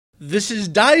This is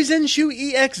Daizenshuu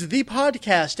EX, the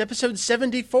podcast, episode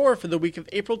 74 for the week of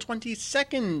April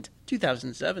 22nd,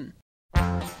 2007.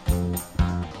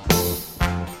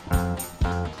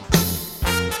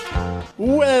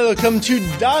 Welcome to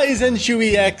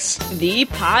Daizenshuu EX, the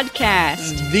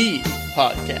podcast.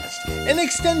 An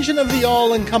extension of the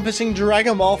all-encompassing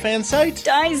Dragon Ball fan site,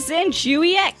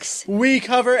 Daizenshuu EX. We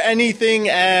cover anything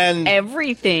and...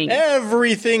 Everything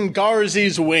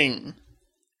Garzy's wing.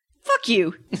 Fuck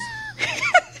you.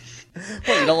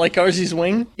 What, you don't like Garzy's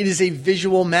wing? It is a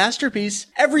visual masterpiece.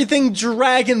 Everything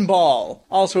Dragon Ball.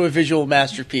 Also a visual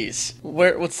masterpiece.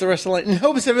 What's the rest of it? In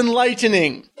hopes of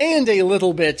enlightening. And a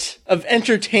little bit of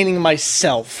entertaining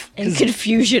myself. And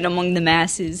confusion among the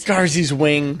masses. Garzy's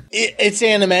wing. It's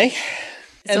anime.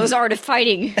 So is Art of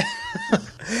Fighting.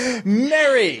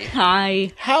 Mary.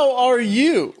 Hi. How are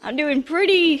you? I'm doing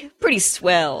pretty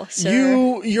swell,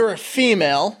 sir. You're a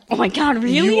female. Oh my god,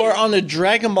 really? You are on a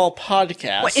Dragon Ball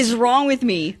podcast. What is wrong with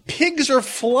me? Pigs are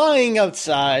flying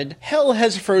outside. Hell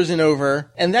has frozen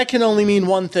over. And that can only mean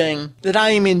one thing. That I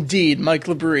am indeed Mike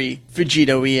Labrie,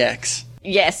 Vegito EX.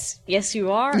 Yes,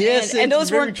 you are. Yes, and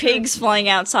those weren't true. Pigs flying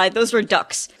outside. Those were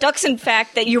ducks. Ducks, in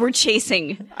fact, that you were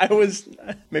chasing.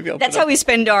 That's how we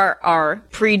spend our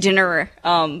pre-dinner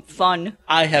fun.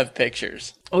 I have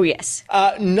pictures. Oh, yes.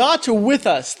 Not with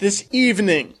us this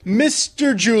evening,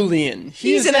 Mr. Julian.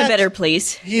 He's in a better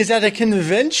place. He is at a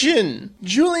convention.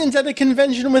 Julian's at a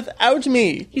convention without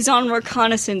me. He's on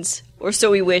reconnaissance. Or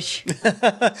so we wish.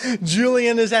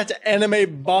 Julian is at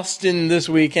Anime Boston this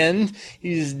weekend.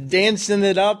 He's dancing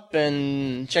it up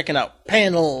and checking out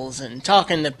panels and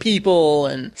talking to people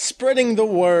and spreading the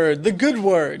word, the good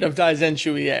word of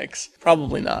Daizenshuu EX.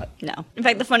 Probably not. No. In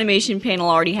fact, the Funimation panel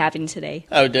already happened today.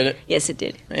 Oh, did it? Yes, it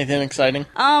did. Anything exciting?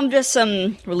 Just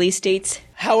some release dates.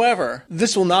 However,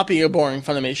 this will not be a boring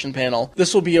Funimation panel.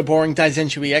 This will be a boring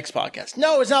Daizenshuu EX podcast.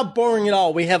 No, it's not boring at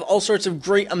all. We have all sorts of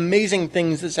great, amazing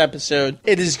things this episode.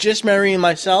 It is just Mary and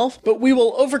myself, but we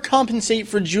will overcompensate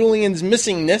for Julian's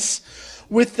missingness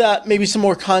with maybe some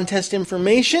more contest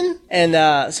information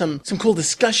and some cool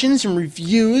discussions and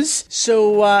reviews.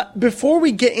 So before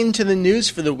we get into the news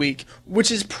for the week, which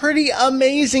is pretty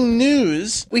amazing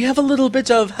news, we have a little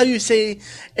bit of, how you say,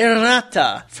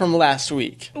 errata from last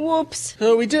week. Whoops.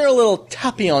 So we did a little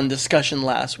Tapion discussion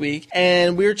last week,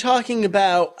 and we were talking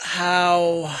about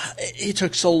how it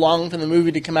took so long for the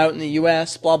movie to come out in the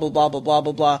US, blah, blah, blah, blah, blah,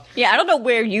 blah, blah. Yeah, I don't know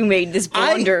where you made this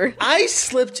blunder. I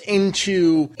slipped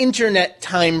into internet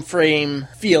time frame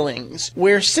feelings,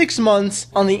 where 6 months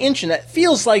on the internet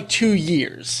feels like 2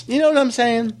 years. You know what I'm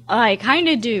saying? I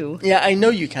kinda do. Yeah, I know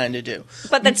you kinda do.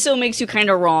 But that still makes you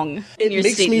kinda wrong. It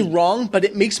makes me wrong, but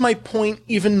it makes my point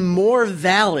even more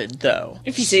valid, though.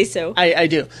 If you say so. I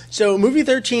do. So, Movie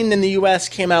 13 in the US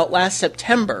came out last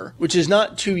September, which is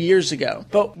not 2 years ago.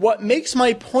 But what makes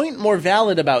my point more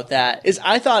valid about that is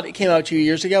I thought it came out 2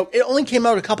 years ago. It only came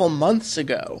out a couple months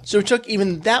ago. So it took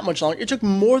even that much longer. It took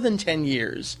more than 10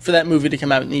 years for that movie to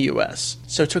come out in the US.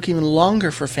 So it took even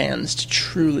longer for fans to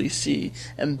truly see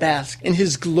and bask in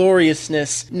his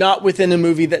gloriousness, not within a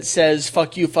movie that says,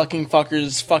 fuck you fucking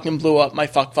fuckers, fucking blew up my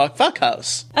fuck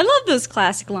house. I love those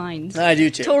classic lines. I do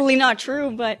too. Totally not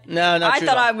true, but no, not true. I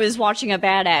thought I was watching a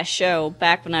badass show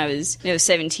back when I was,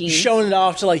 17. Showing it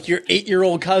off to like your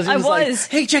 8-year-old cousins. I was.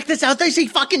 Like, hey, check this out. They see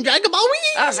fucking Dragon Ball.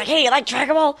 I was like, hey, you like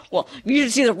Dragon Ball? Well, you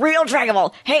should see the real Dragon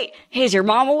Ball. Hey, is your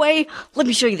mom away? Let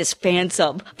me show you this fan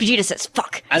sub. Vegeta says,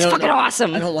 fuck. It's fucking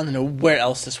awesome. I don't want to know where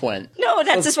else this went. No,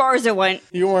 that's as far as it went.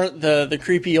 You weren't the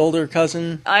creepy older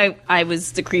cousin? I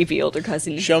was the creepy older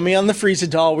cousin. Show me on the Frieza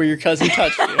doll where your cousin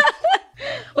touched you.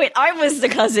 Wait, I was the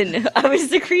cousin. I was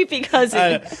the creepy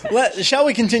cousin. Shall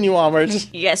we continue onwards?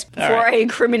 Yes, before I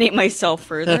incriminate myself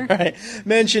further. All right.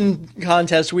 Mention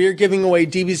contest. We are giving away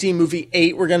DBZ Movie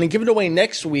 8. We're going to give it away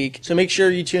next week, so make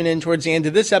sure you tune in towards the end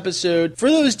of this episode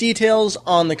for those details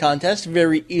on the contest.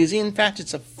 Very easy. In fact,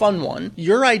 it's a fun one.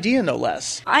 Your idea, no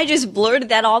less. I just blurted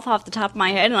that off the top of my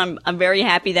head, and I'm very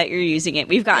happy that you're using it.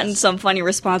 We've gotten some funny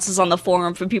responses on the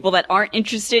forum from people that aren't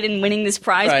interested in winning this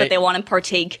prize, but they want to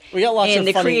partake in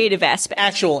the creative aspect.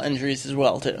 Actual entries as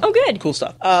well, too. Oh, good. Cool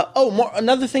stuff.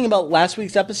 Another thing about last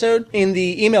week's episode, in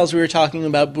the emails we were talking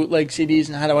about bootleg CDs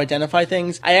and how to identify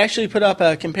things, I actually put up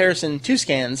a comparison, 2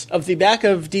 scans, of the back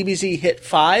of DBZ Hit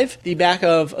 5, the back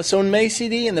of a Sonmei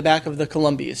CD, and the back of the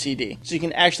Columbia CD. So you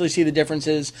can actually see the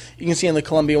differences. You can see on the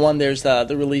Columbia one, there's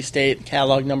the release date,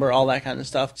 catalog number, all that kind of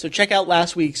stuff. So check out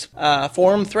last week's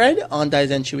forum thread on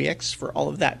Daizenshuu EX for all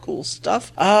of that cool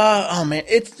stuff. Oh man,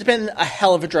 it's been a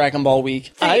hell of a Dragon Ball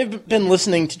week. I've been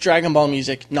listening to Dragon Ball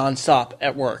music nonstop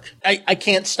at work. I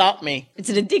can't stop me. It's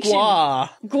an addiction.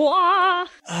 Gwa.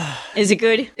 Is it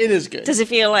good? It is good. Does it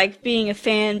feel like being a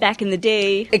fan back in the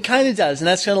day? It kind of does, and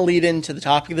that's going to lead into the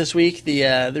topic this week,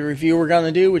 the review we're going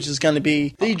to do, which is going to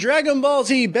be the Dragon Ball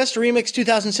Z Best Remix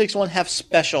 2006 1/2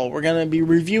 Special. We're going to be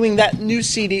reviewing that new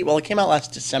CD. Well, it came out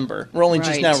last December. We're only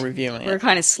just now reviewing it. We're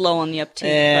kind of slow on the uptake.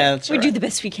 Yeah, but we do the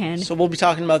best we can. So we'll be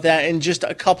talking about that in just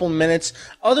a couple minutes.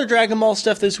 Other Dragon Ball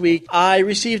stuff this week. I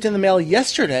received in the mail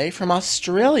yesterday from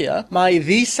Australia my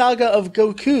The Saga of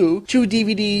Goku 2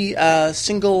 DVD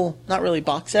single, not really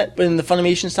box set, but in the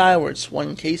Funimation style where it's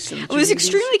one case and 2 I was DVDs.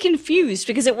 extremely confused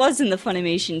because it was in the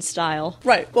Funimation style.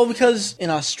 Right. Well, because in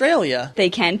Australia they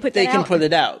can put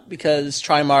it out because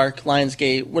Trimark,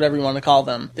 Lionsgate, whatever you want to call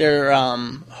them, their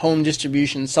home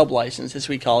distribution sublicense, as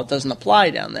we call it, doesn't apply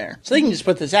down there. So they can just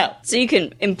put this out. So you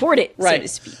can import it, so to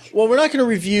speak. Well, we're not going to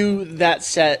review that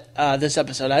set this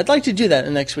episode. I'd like to do that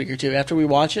in the next week or two. After we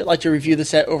watch it, I'd like to review the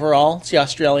set overall. It's the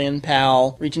Australian,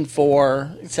 PAL, Region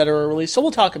 4, etc. release. So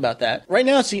we'll talk about that. Right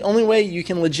now, it's the only way you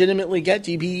can legitimately get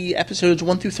DB episodes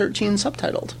 1 through 13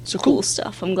 subtitled. So cool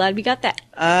stuff. I'm glad we got that.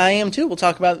 I am too. We'll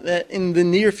talk about that in the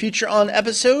near future on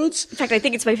episodes. In fact, I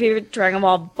think it's my favorite Dragon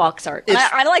Ball box art.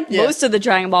 I like most of the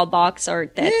Dragon Ball box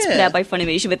art that's put out by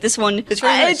Funimation, but this one, it's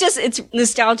very nice. It's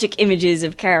nostalgic images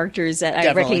of characters that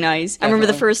I recognize. I remember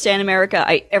the first Animerica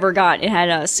I ever got. It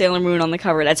had Sailor Moon on the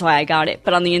cover. That's why I got it.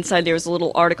 But on the inside, there was a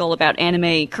little article about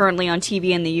anime currently on TV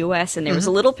in the U.S., and there was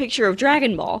a little picture of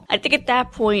Dragon Ball. I think at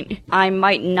that point, I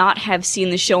might not have seen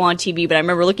the show on TV, but I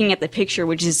remember looking at the picture,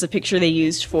 which is the picture they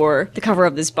used for the cover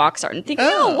of this box art, and thinking,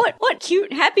 what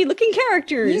cute, happy-looking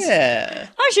characters. Yeah.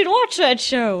 I should watch that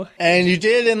show. And you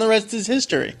did, and the rest is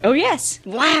history. Oh, yes.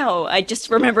 Wow. I just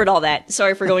remembered all that.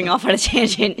 Sorry for going off on a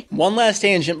tangent. One last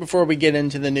tangent before we get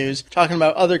into the news, talking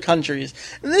about other countries.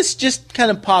 And this just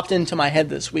kind of popped into my head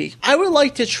this week. I would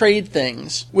like to trade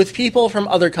things with people from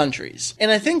other countries. And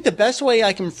I think the best way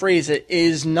I can phrase it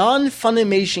is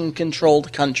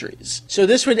non-Funimation-controlled countries. So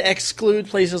this would exclude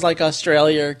places like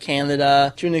Australia,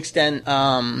 Canada, to an extent,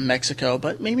 Mexico,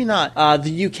 but maybe not.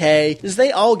 The UK, because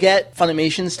they all get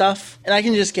Funimation stuff, and I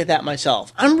can just get that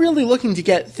myself. I'm really looking to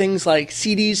get things like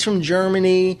CDs from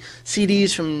Germany,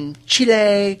 CDs from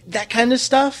Chile, that kind of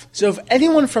stuff. So if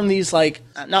anyone from these, like,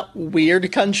 not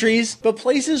weird countries, but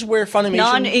places where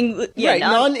Funimation...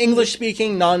 non-English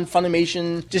speaking,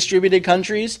 non-Funimation distributed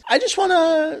countries, I just want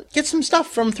to get some stuff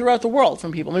from throughout the world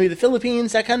from people. Maybe the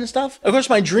Philippines, that kind of stuff. Of course,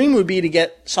 my dream would be to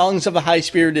get Songs of a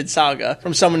High-Spirited Saga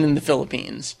from someone in the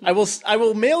Philippines. I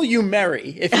will mail you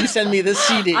Mary if you send me this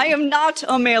CD. I am not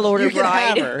a mail order bride. You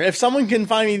can have her. If someone can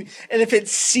find me, and if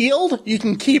it's sealed, you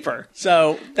can keep her.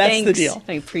 So that's the deal.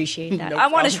 I appreciate that. I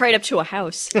want to trade up to a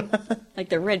house. Like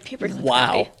the red paperclip.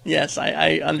 Wow. Yes,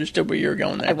 I understood where you were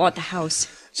going there. I want the house.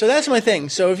 So that's my thing.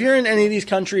 So if you're in any of these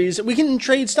countries, we can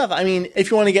trade stuff. I mean, if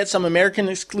you want to get some American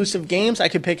exclusive games, I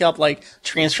could pick up like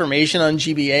Transformation on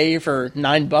GBA for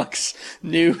 $9,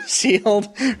 new, sealed,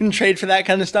 and trade for that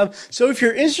kind of stuff. So if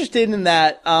you're interested in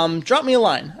that, drop me a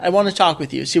line. I want to talk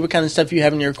with you, see what kind of stuff you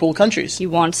have in your cool countries. He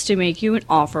wants to make you an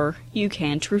offer you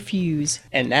can't refuse.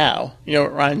 And now, you know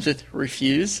what rhymes with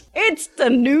refuse? It's the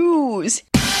news.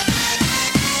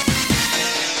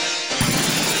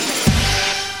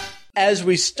 As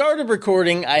we started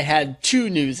recording, I had 2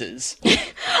 newses.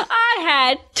 I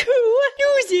had 2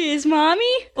 newses, Mommy.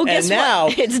 Well, guess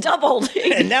what? It's doubled.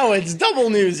 And now it's double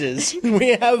newses. We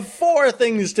have 4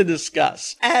 things to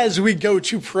discuss as we go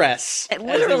to press.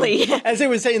 Literally. As they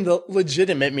would say in the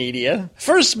legitimate media.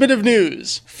 First bit of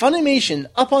news. Funimation,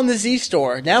 up on the Z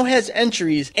Store, now has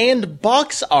entries and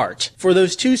box art for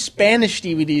those 2 Spanish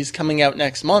DVDs coming out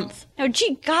next month. Now,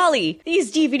 gee golly,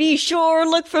 these DVDs sure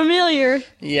look familiar.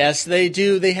 Yes, they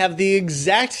do. They have the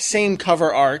exact same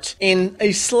cover art in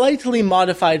a slightly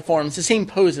modified form. It's the same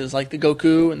poses, like the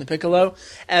Goku and the Piccolo,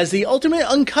 as the Ultimate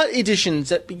Uncut editions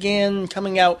that began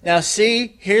coming out. Now,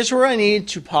 see, here's where I need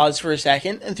to pause for a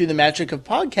second, and through the magic of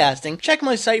podcasting, check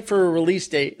my site for a release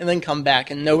date, and then come back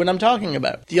and know what I'm talking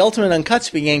about. The Ultimate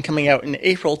Uncuts began coming out in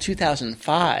April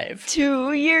 2005.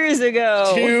 2 years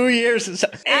ago. 2 years.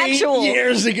 8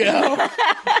 years ago.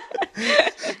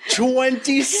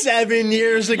 27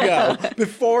 years ago,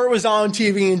 before it was on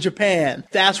TV in Japan.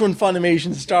 That's when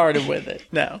Funimation started with it.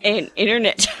 No. In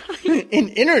internet. In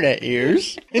internet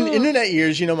years. In internet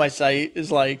years, you know, my site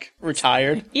is like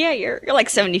retired. Yeah, you're like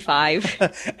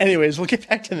 75. Anyways, we'll get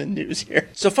back to the news here.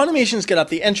 So Funimation's got up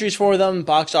the entries for them,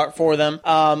 box art for them.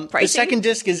 The second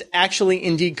disc is actually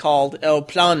indeed called El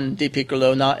Plan de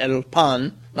Piccolo, not El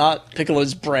Pan, not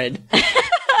Piccolo's bread.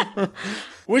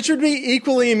 Which would be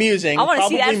equally amusing. I want to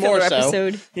see that filler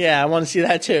episode. Yeah, I want to see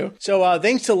that too. So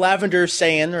thanks to Lavender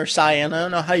Cyan, or Cyan, I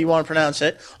don't know how you want to pronounce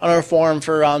it, on our forum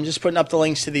for just putting up the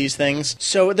links to these things.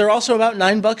 So they're also about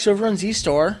 $9 over on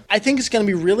Z-Store. I think it's going to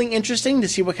be really interesting to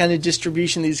see what kind of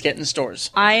distribution these get in stores.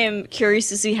 I am curious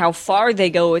to see how far they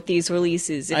go with these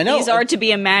releases. If I know. These are to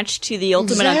be a match to the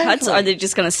Ultimate Uncuts, are they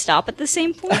just going to stop at the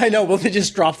same point? I know. Will they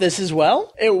just drop this as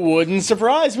well? It wouldn't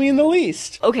surprise me in the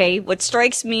least. Okay, what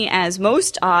strikes me as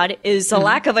most odd is the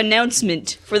lack of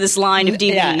announcement for this line of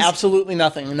DVDs. Yeah, absolutely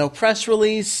nothing. No press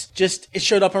release. Just it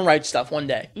showed up on Right Stuff one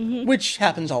day, which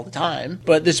happens all the time,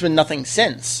 but there's been nothing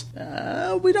since.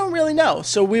 We don't really know.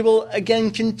 So we will,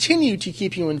 again, continue to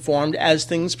keep you informed as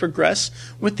things progress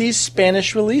with these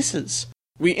Spanish releases.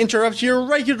 We interrupt your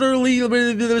regularly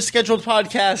scheduled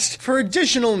podcast for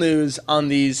additional news on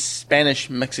these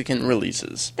Spanish-Mexican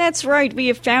releases. That's right, we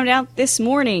have found out this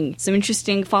morning some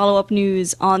interesting follow-up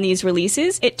news on these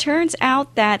releases. It turns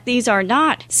out that these are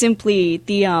not simply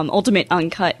the Ultimate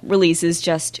Uncut releases,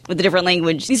 just with a different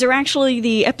language. These are actually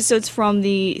the episodes from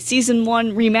the Season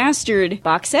 1 remastered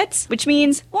box sets, which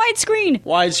means widescreen.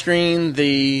 Widescreen,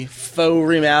 the faux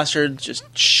remastered,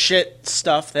 just shit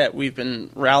stuff that we've been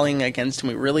rallying against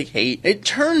and we really hate. It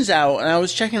turns out, and I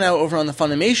was checking out over on the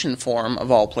Funimation forum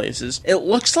of all places, it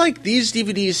looks like these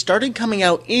DVDs started coming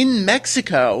out in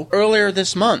Mexico earlier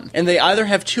this month, and they either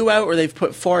have 2 out or they've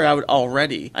put 4 out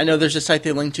already. I know there's a site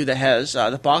they linked to that has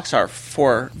the box art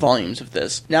for volumes of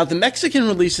this. Now, the Mexican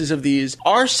releases of these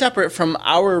are separate from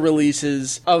our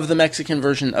releases of the Mexican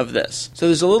version of this, so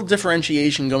there's a little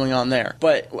differentiation going on there,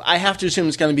 but I have to assume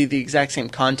it's going to be the exact same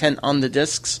content on the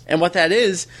discs, and what that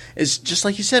is just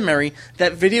like you said, Mary,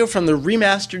 that video from the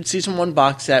remastered Season 1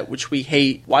 box set, which we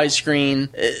hate, widescreen,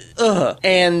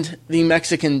 and the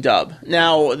Mexican dub.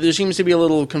 Now, there seems to be a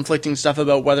little conflicting stuff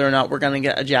about whether or not we're going to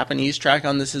get a Japanese track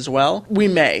on this as well. We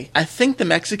may. I think the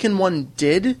Mexican one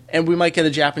did, and we might get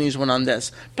a Japanese one on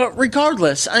this. But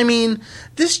regardless, I mean,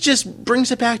 this just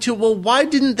brings it back to, well, why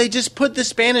didn't they just put the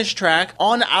Spanish track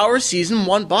on our Season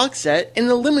 1 box set and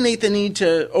eliminate the need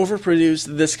to overproduce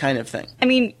this kind of thing? I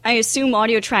mean, I assume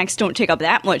audio tracks don't take up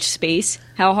that much space.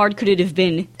 How hard could it have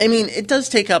been? I mean, it does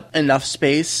take up enough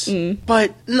space,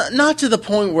 but not to the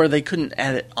point where they couldn't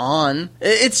add it on.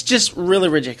 It's just really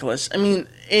ridiculous. I mean,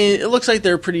 it looks like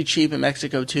they're pretty cheap in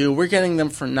Mexico, too. We're getting them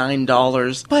for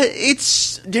 $9. But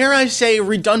it's, dare I say,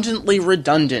 redundantly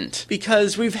redundant.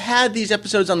 Because we've had these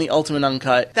episodes on the Ultimate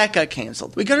Uncut. That got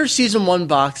canceled. We got our Season 1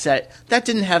 box set. That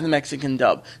didn't have the Mexican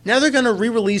dub. Now they're going to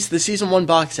re-release the Season 1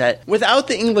 box set without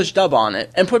the English dub on it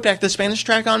and put back the Spanish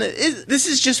track on it. This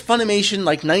is just Funimation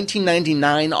like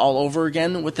 1999 all over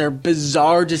again with their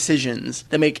bizarre decisions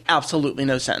that make absolutely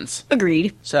no sense.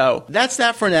 Agreed. So, that's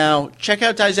that for now. Check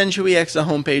out Daizenshuu EX, the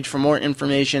homepage, for more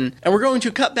information. And we're going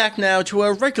to cut back now to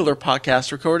a regular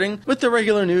podcast recording with the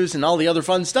regular news and all the other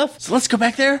fun stuff. So let's go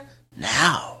back there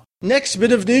now. Next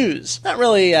bit of news. Not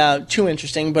really too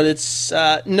interesting, but it's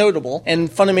notable. And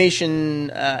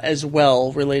Funimation as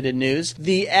well related news.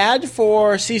 The ad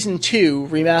for Season 2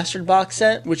 remastered box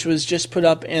set, which was just put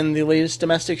up in the latest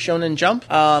domestic Shonen Jump.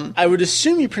 I would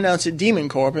assume you pronounce it Demon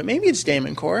Core, but maybe it's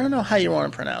Damon Core. I don't know how you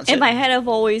want to pronounce it. In my head, I've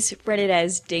always read it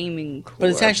as Damon Core. But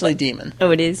it's actually Demon.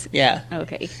 Oh, it is? Yeah.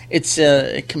 Okay. It's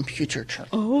a computer term.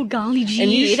 Oh, golly gee.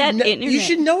 And you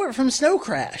should know it from Snow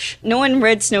Crash. No one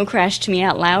read Snow Crash to me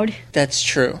out loud. That's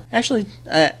true. Actually,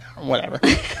 whatever.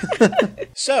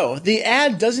 So, the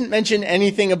ad doesn't mention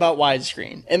anything about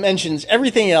widescreen. It mentions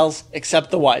everything else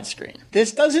except the widescreen.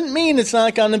 This doesn't mean it's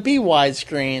not going to be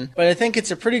widescreen, but I think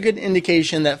it's a pretty good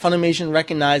indication that Funimation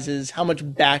recognizes how much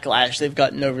backlash they've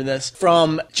gotten over this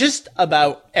from just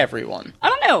about everyone. I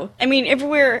don't know. I mean,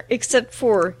 everywhere except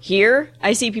for here,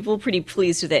 I see people pretty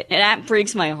pleased with it, and that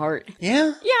breaks my heart.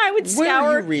 Yeah? Yeah, I would scour.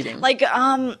 Where are you reading? Like,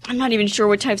 I'm not even sure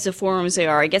what types of forums they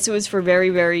are. I guess it was for very,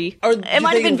 very... It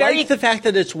might have been very... the fact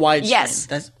that it's widescreen? Yes.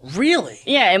 That's really?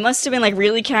 Yeah, it must have been like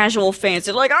really casual fans.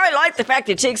 They're like, I like the fact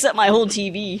it takes up my whole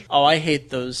TV. Oh, I hate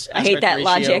those I hate that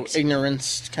logic.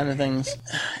 Ignorance kind of things.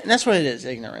 And that's what it is,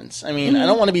 ignorance. I mean, I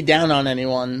don't want to be down on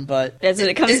anyone, but... That's what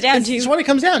it comes down to. It's what it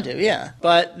comes down to, yeah.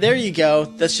 But there you go.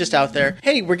 That's just out there.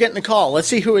 Hey, we're getting a call. Let's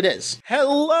see who it is.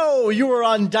 Hello, you are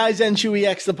on Daizenshuu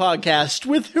EX, the podcast.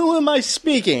 With who am I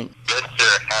speaking?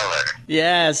 Mr. Heller.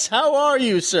 Yes, how are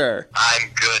you, sir? I'm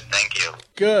good, thank you.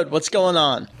 Good, what's going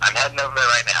on? I'm heading over there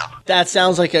right now. That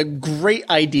sounds like a great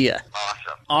idea.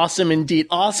 Awesome. Awesome indeed.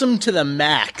 Awesome to the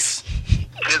max.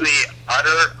 To the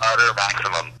utter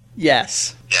maximum.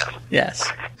 Yes. Yes. Yes.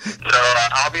 So,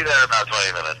 I'll be there in about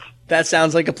 20 minutes. That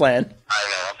sounds like a plan. I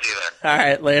know, I'll see you there. All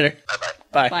right, later.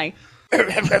 Bye-bye. Bye.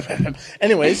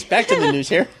 Anyways, back to the news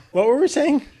here. What were we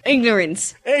saying?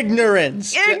 Ignorance.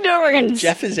 Ignorance.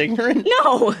 Jeff is ignorant?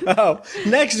 No. Oh.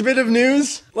 Next bit of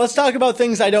news. Let's talk about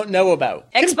things I don't know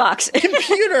about. Xbox.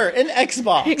 Computer and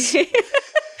Xbox.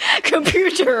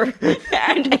 Computer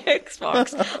and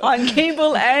Xbox on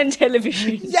cable and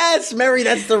television. Yes, Mary,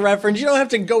 that's the reference. You don't have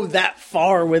to go that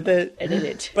far with it. Edit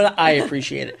it. But I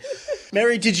appreciate it.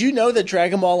 Mary, did you know that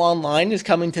Dragon Ball Online is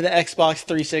coming to the Xbox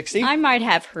 360? I might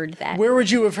have heard that. Where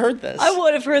would you have heard this? I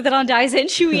would have heard that on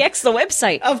Daizenshuu EX, the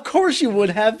website. Of course you would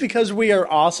have, because we are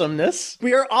awesomeness.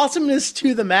 We are awesomeness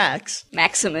to the max.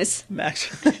 Maximus.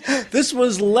 This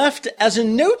was left as a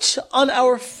note on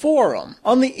our forum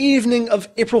on the evening of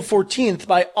April 14th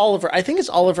by Oliver. I think it's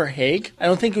Oliver Haig. I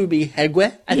don't think it would be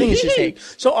Hegwe. I think it's just Haig.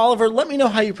 So Oliver, let me know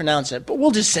how you pronounce it, but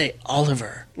we'll just say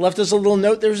Oliver. Left us a little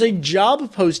note. There's a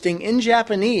job posting in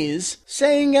Japanese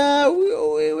saying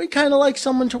we kind of like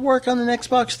someone to work on an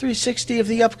Xbox 360 of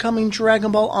the upcoming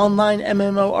Dragon Ball Online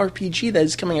MMORPG that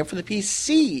is coming out for the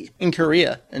PC in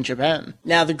Korea and Japan.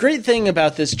 Now, the great thing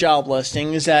about this job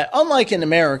listing is that, unlike in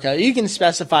America, you can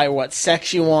specify what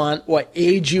sex you want, what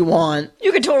age you want.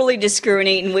 You can totally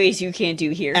discriminate in ways you can't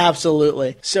do here.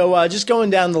 Absolutely. So just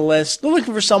going down the list, we're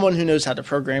looking for someone who knows how to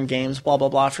program games, blah, blah,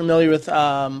 blah, familiar with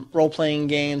role-playing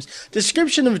games.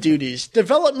 Description of duties.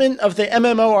 Development of the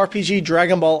MMORPG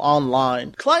Dragon Ball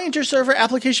Online. Client or server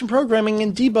application programming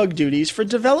and debug duties for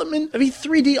development of a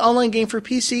 3D online game for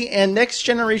PC and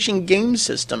next-generation game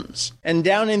systems. And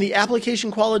down in the application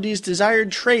qualities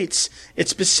desired traits, it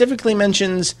specifically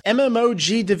mentions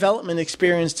MMOG development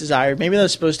experience desired. Maybe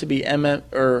that's supposed to be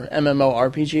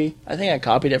MMORPG. I think I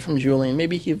copied it from Julian.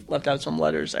 Maybe he left out some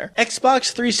letters there.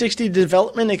 Xbox 360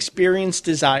 development experience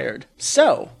desired.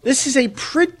 So, this is a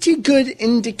pretty good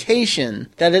indication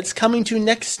that it's coming to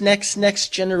next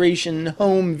generation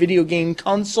home video game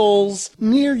consoles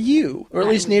near you, or at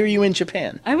least near you in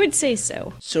Japan. I would say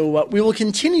so. So we will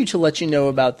continue to let you know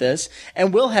about this,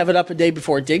 and we'll have it up a day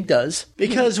before Dig does,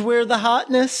 because we're the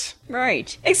hotness.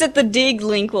 Right. Except the Dig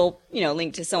link will,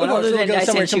 link to someone other than Daizenshuu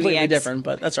somewhere completely EX. different,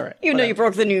 but that's all right. Even though you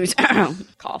broke the news.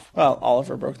 Cough. Well,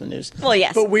 Oliver broke the news. Well,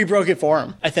 yes. But we broke it for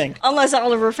him, I think. Unless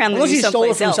Oliver found the news he stole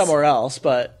it from somewhere else,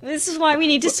 but... This is why we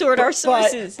need to sort our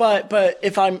sources. But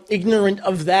if I'm ignorant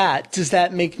of that, does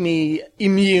that make me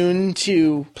immune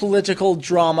to political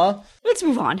drama? Let's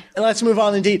move on. And let's move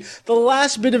on indeed. The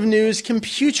last bit of news,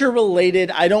 computer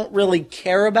related. I don't really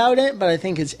care about it, but I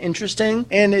think it's interesting.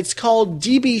 And it's called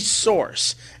DB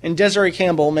Source. And Desiree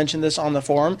Campbell mentioned this on the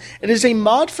forum. It is a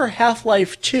mod for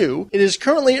Half-Life 2. It is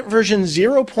currently at version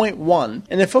 0.1,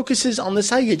 and it focuses on the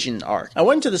Saiyajin arc. I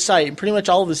went to the site, and pretty much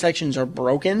all of the sections are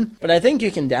broken, but I think you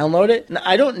can download it. And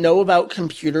I don't know about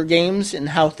computer games and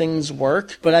how things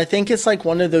work, but I think it's like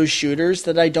one of those shooters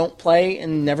that I don't play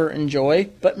and never enjoy.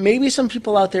 But maybe some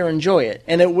people out there enjoy it,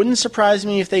 and it wouldn't surprise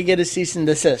me if they get a cease and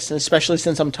desist, especially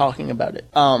since I'm talking about it.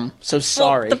 So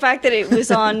sorry. Well, the fact that it was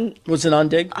on... Was it on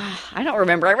Dig? I don't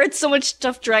remember. I read so much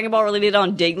stuff Dragon Ball related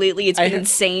on Dig lately. It's been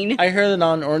insane. I heard it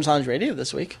on Orange Lounge Radio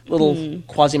this week. Little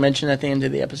quasi-mention at the end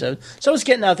of the episode. So it's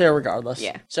getting out there regardless.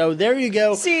 Yeah. So there you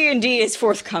go. C&D is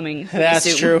forthcoming.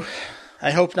 That's true.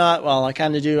 I hope not. Well, I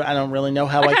kind of do. I don't really know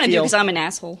how I feel. I kind of do because I'm an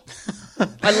asshole.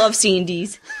 I love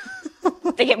C&Ds.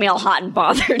 They get me all hot and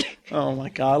bothered. Oh my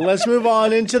god. Let's move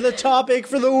on into the topic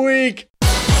for the week.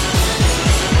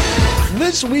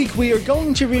 This week we are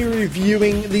going to be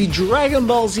reviewing the Dragon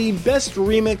Ball Z Best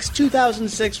Remix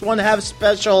 2006 1/2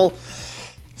 Special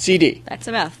CD. That's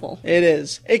a mouthful. It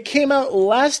is. It came out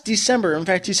last December, in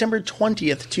fact, December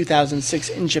 20th, 2006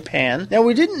 in Japan. Now,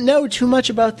 we didn't know too much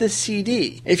about this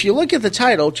CD. If you look at the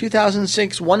title,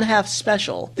 2006 1/2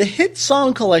 Special, the hit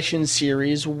song collection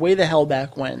series, way the hell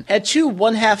back when, had two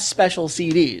 1/2 special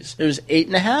CDs. There was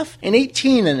 8.5 and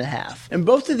 18.5. And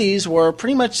both of these were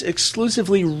pretty much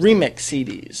exclusively remix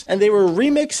CDs. And they were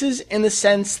remixes in the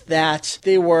sense that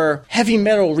they were heavy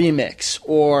metal remix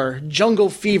or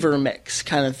jungle fever mix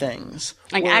kind of things.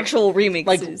 Like actual remixes.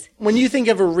 Like, when you think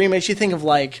of a remix, you think of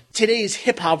like today's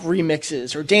hip-hop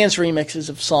remixes or dance remixes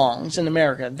of songs in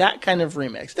America. That kind of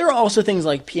remix. There are also things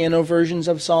like piano versions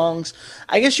of songs.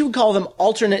 I guess you would call them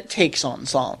alternate takes on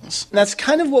songs. And that's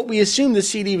kind of what we assumed the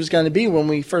CD was going to be when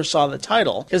we first saw the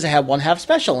title, because it had 1/2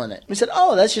 Special in it. We said,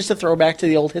 oh, that's just a throwback to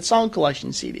the old hit song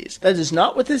collection CDs. That is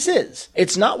not what this is.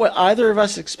 It's not what either of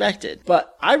us expected.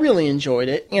 But I really enjoyed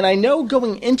it, and I know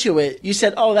going into it, you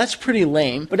said, oh, that's pretty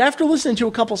lame. But after listening to into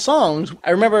a couple songs.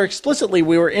 I remember explicitly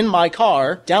we were in my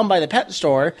car down by the pet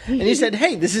store, and he said,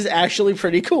 hey, this is actually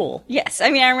pretty cool. Yes,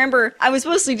 I mean, I remember I was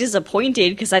mostly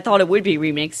disappointed because I thought it would be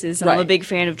remixes, and I'm a big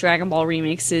fan of Dragon Ball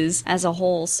remixes as a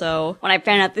whole, so when I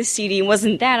found out this CD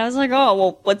wasn't that, I was like, oh,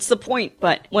 well, what's the point?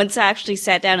 But once I actually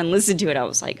sat down and listened to it, I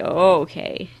was like, oh,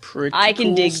 okay. Pretty I can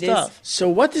cool dig stuff. this. So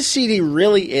what the CD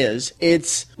really is,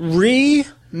 it's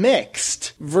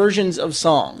remixed versions of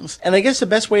songs. And I guess the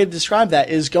best way to describe that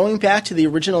is going back to the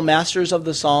original masters of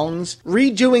the songs,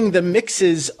 redoing the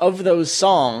mixes of those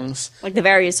songs. Like the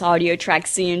various audio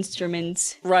tracks, the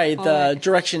instruments. Right, the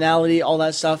directionality, all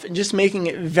that stuff, and just making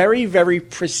it very, very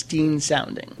pristine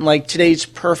sounding. Like today's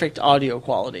perfect audio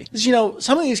quality. Because, you know,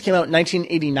 some of these came out in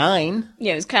 1989.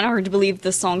 Yeah, it was kind of hard to believe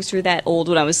the songs were that old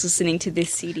when I was listening to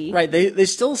this CD. Right, they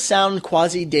still sound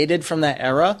quasi-dated from that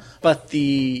era, but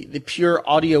the pure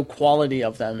audio quality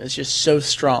of them is just so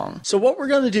strong. So what we're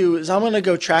going to do is I'm going to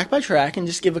go track by track and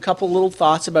just give a couple little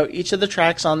thoughts about each of the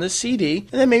tracks on this CD,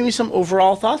 and then maybe some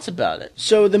overall thoughts about it.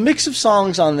 So the mix of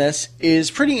songs on this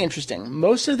is pretty interesting.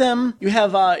 Most of them, you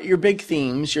have your big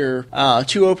themes, your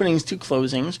 2 openings, 2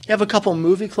 closings. You have a couple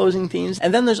movie closing themes,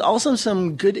 and then there's also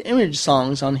some good image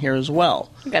songs on here as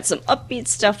well. We got some upbeat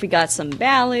stuff, we got some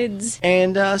ballads.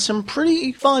 And some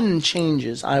pretty fun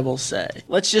changes, I will say.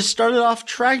 Let's just start it off.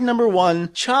 Track number 1,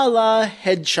 Chala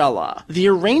Head Chala. The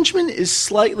arrangement is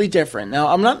slightly different. Now,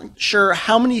 I'm not sure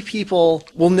how many people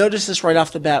will notice this right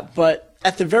off the bat, but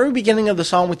at the very beginning of the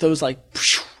song with those like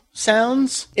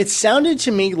sounds, it sounded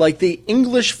to me like the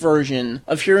English version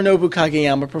of Hironobu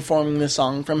Kageyama performing the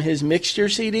song from his Mixture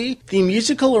CD. The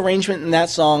musical arrangement in that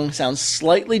song sounds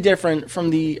slightly different from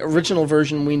the original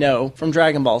version we know from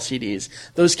Dragon Ball CDs.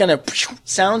 Those kind of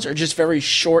sounds are just very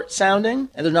short sounding,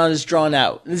 and they're not as drawn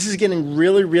out. This is getting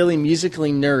really, really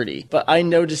musically nerdy, but I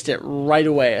noticed it right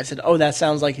away. I said, oh, that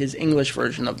sounds like his English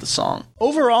version of the song.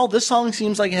 Overall, this song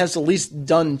seems like it has the least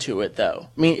done to it, though.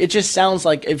 I mean, it just sounds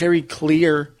like a very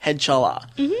clear Head Chala.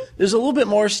 There's a little bit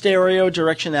more stereo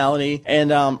directionality, and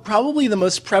probably the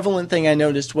most prevalent thing I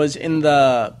noticed was in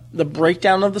the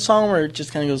breakdown of the song, where it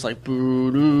just kind of goes like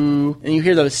boo-doo, and you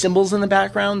hear those cymbals in the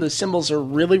background. Those cymbals are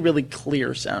really, really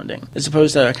clear sounding, as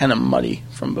opposed to kind of muddy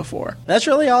from before. That's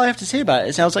really all I have to say about it.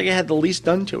 It sounds like it had the least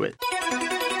done to it.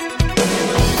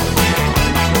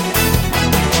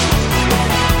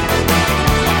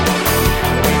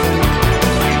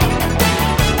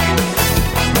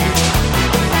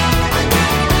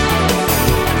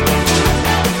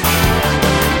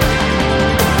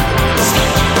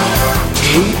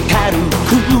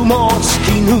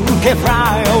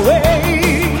 Fly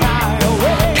away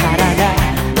体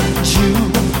中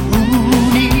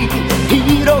に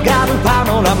広がるパ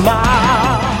ノラマ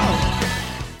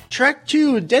Track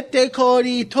 2, Dette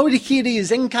Kori Torikiri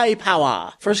Zenkai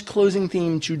Power. First closing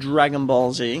theme to Dragon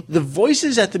Ball Z. The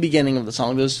voices at the beginning of the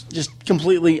song, those just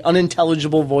completely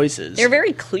unintelligible voices. They're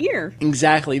very clear.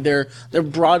 Exactly. They're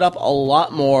brought up a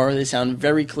lot more. They sound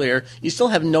very clear. You still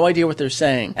have no idea what they're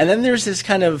saying. And then there's this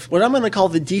kind of, what I'm going to call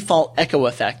the default echo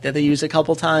effect that they use a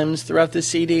couple times throughout the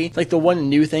CD. It's like the one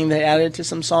new thing they added to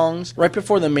some songs. Right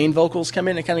before the main vocals come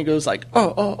in, it kind of goes like,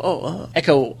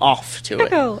 echo off to it.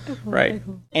 Echo. Right.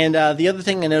 Echo. And the other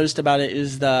thing I noticed about it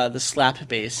is the slap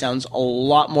bass sounds a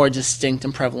lot more distinct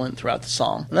and prevalent throughout the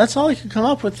song. And that's all I could come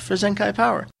up with for Zenkai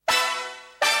Power.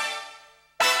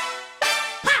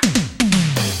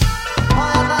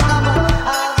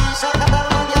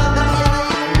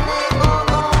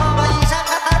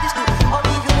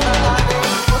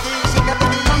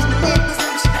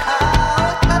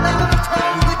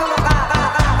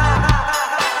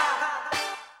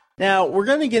 Now, we're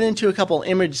going to get into a couple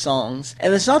image songs,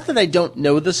 and it's not that I don't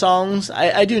know the songs,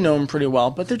 I do know them pretty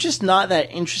well, but they're just not that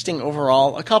interesting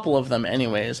overall, a couple of them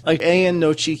anyways, like Aen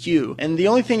no Chikyu, and the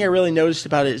only thing I really noticed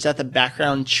about it is that the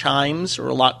background chimes are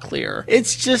a lot clearer.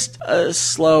 It's just a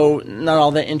slow, not all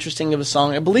that interesting of a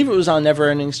song. I believe it was on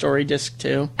Neverending Story Disc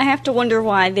 2. I have to wonder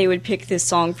why they would pick this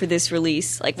song for this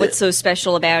release, like what's so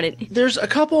special about it? There's a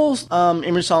couple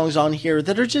image songs on here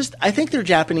that are just, I think they're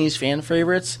Japanese fan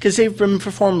favorites, because they've been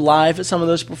performed live at some of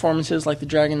those performances, like the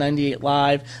Dragon 98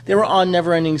 Live. They were on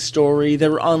Neverending Story. They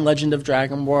were on Legend of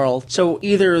Dragon World. So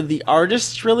either the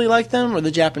artists really like them or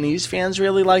the Japanese fans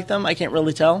really like them. I can't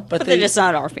really tell. But they're just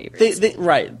not our favorites.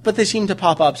 Right. But they seem to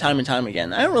pop up time and time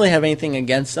again. I don't really have anything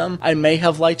against them. I may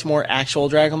have liked more actual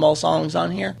Dragon Ball songs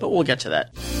on here, but we'll get to that.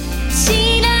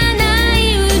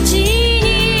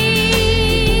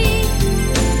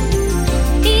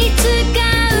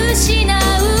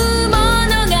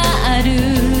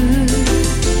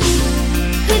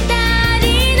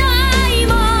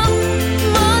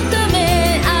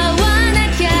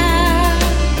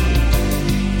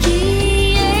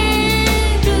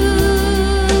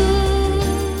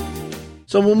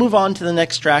 So we'll move on to the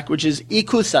next track, which is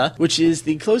Ikusa, which is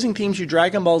the closing theme to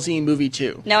Dragon Ball Z Movie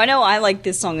 2. Now, I know I like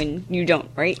this song and you don't,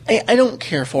 right? I don't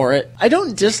care for it. I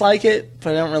don't dislike it, but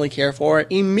I don't really care for it.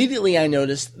 Immediately I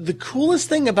noticed the coolest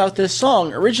thing about this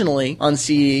song originally on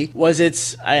CD was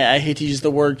its, I hate to use the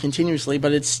word continuously,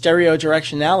 but its stereo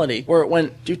directionality, where it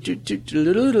went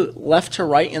left to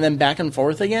right and then back and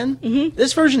forth again. Mm-hmm.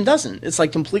 This version doesn't. It's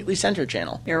like completely center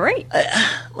channel. You're right.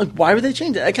 Like, why would they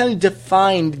change it? It kind of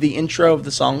defined the intro of the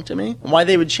song to me. Why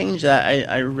they would change that,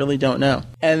 I really don't know.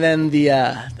 And then the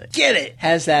Get It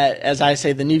has that, as I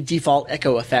say, the new default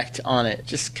echo effect on it.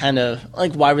 Just kind of,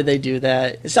 like, why would they do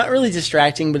that? It's not really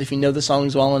distracting, but if you know the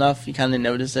songs well enough, you kind of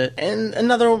notice it. And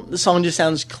the song just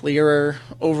sounds clearer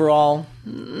overall.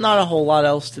 Not a whole lot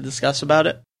else to discuss about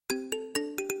it.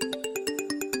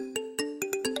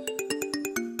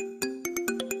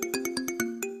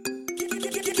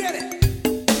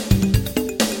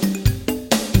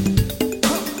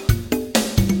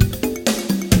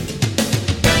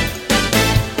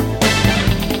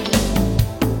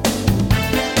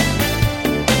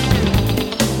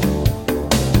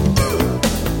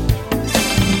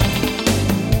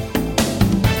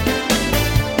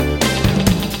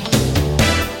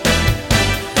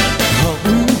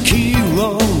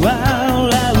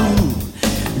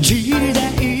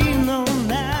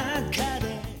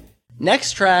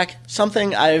 Next track,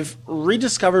 something I've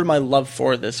rediscovered my love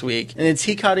for this week, and it's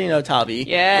Hikari no Tabi,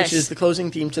 which is the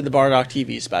closing theme to the Bardock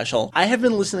TV special. I have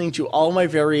been listening to all my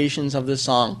variations of this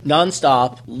song,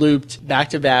 non-stop, looped,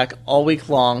 back-to-back, all week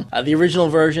long. The original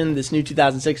version, this new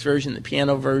 2006 version, the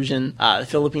piano version, the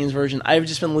Philippines version, I've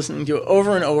just been listening to it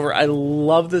over and over. I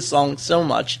love this song so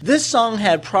much. This song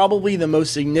had probably the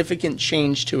most significant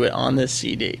change to it on this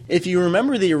CD. If you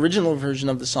remember the original version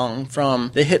of the song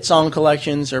from the hit song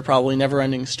collections or probably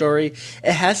Never-Ending Story,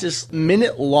 it has this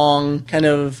minute-long kind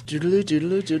of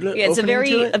doodle-doodle-doodle. Yeah, it's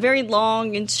a very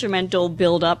long instrumental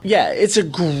build-up. Yeah, it's a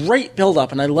great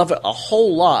build-up, and I love it a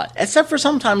whole lot, except for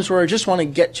sometimes where I just want to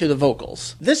get to the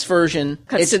vocals. This version,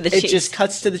 it just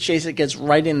cuts to the chase. It gets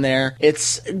right in there.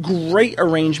 It's a great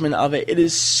arrangement of it. It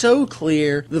is so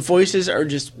clear. The voices are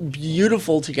just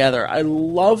beautiful together. I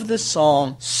love this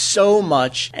song so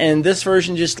much, and this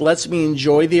version just lets me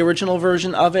enjoy the original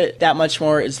version of it that much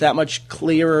more. It's that much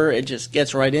clearer. It just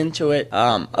gets right into it.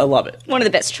 I love it. One of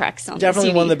the best tracks on the CD.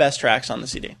 Definitely one of the best tracks on the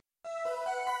CD.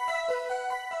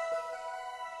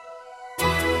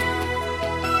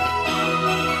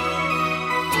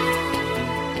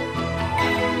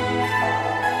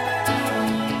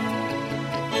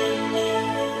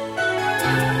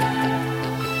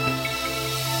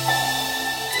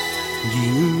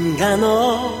 Ginga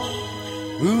no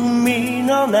umi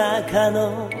no naka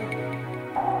no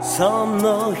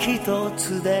sono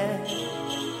hitotsu de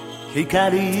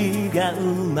hikari ga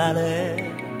umare.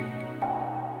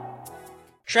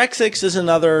 Track 6 is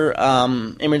another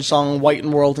Image song, White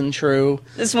and World and True.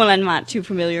 This one I'm not too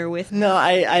familiar with. No,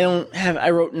 I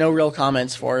wrote no real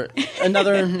comments for it.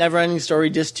 Another Never-Ending Story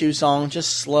Disc 2 song,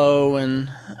 just slow and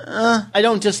I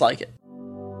don't dislike it.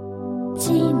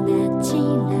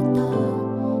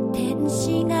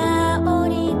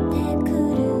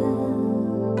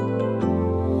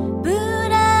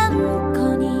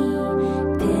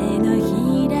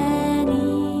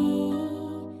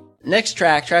 Next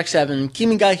track, track 7,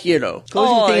 Kimi ga Hiro,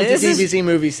 closing theme to DBZ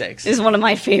Movie 6. This is one of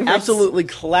my favorites. Absolutely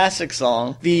classic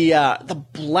song. The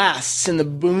blasts and the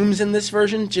booms in this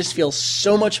version just feel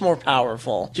so much more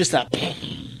powerful. Just that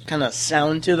kind of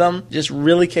sound to them just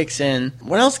really kicks in.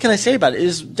 What else can I say about it? It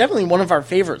is definitely one of our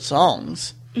favorite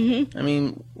songs. Mm-hmm. I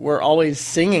mean, we're always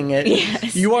singing it.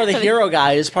 Yes. You Are the Hero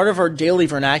Guy is part of our daily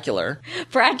vernacular.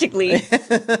 Practically.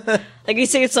 Like, we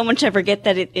say it so much I forget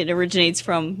that it originates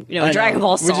from, a Dragon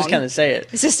Ball song. We just kind of say it.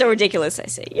 It's just so ridiculous. I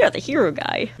say, you're the hero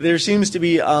guy. There seems to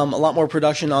be a lot more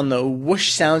production on the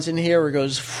whoosh sounds in here where it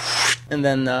goes and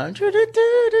then those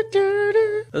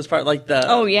part like the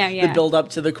the build up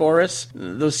to the chorus.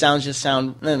 Those sounds just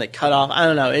sound, and then they cut off. I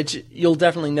don't know. You'll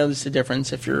definitely notice the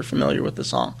difference if you're familiar with the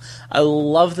song. I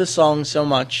love the song so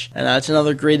much, and it's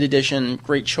another great addition,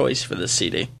 great choice for this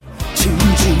CD.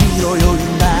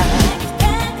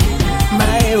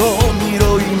 前を見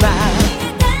ろ今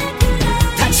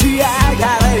立ち上が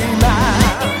れ今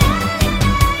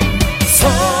そう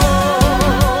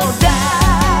だ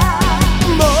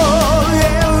燃え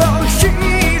ろヒ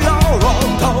ーロー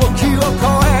時を超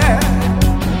え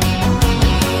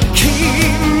君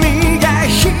が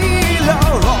ヒーロ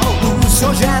ー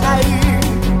嘘じゃない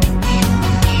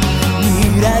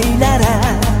未来なら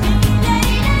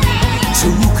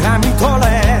掴み取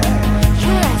れ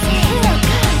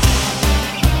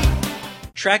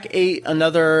Track 8,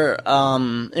 another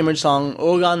image song,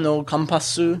 Oga no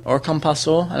Kampasu, or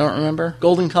Kampaso, I don't remember.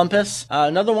 Golden Compass.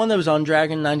 Another one that was on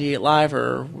Dragon 98 Live,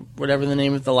 or whatever the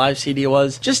name of the live CD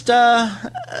was. Just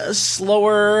a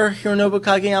slower Hironobu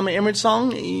Kageyama image song.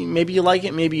 Maybe you like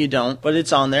it, maybe you don't, but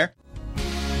it's on there.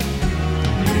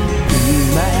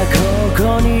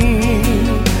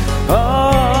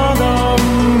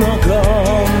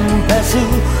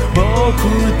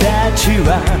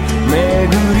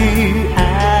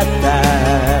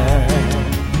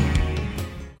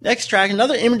 Next track,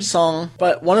 another image song,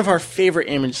 but one of our favorite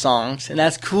image songs, and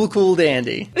that's Cool Cool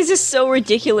Dandy. This is so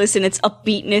ridiculous in its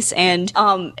upbeatness, and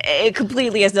it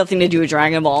completely has nothing to do with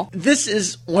Dragon Ball. This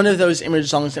is one of those image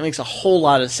songs that makes a whole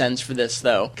lot of sense for this,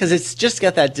 though, because it's just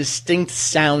got that distinct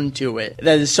sound to it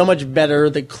that is so much better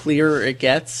the clearer it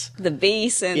gets. The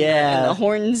bass and the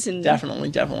horns. And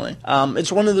Definitely.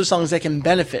 It's one of those songs that can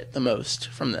benefit the most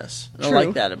from this. I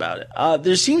like that about it.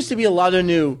 There seems to be a lot of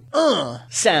new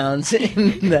sounds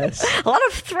in this. A lot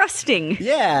of thrusting.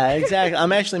 Yeah, exactly.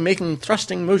 I'm actually making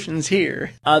thrusting motions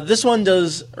here. This one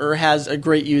has a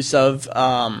great use of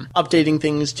updating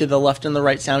things to the left and the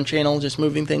right sound channel, just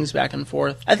moving things back and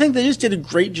forth. I think they just did a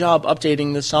great job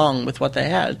updating the song with what they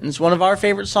had. And it's one of our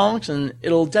favorite songs, and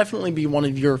it'll definitely be one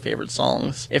of your favorite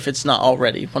songs, if it's not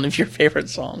already one of your favorite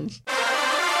songs.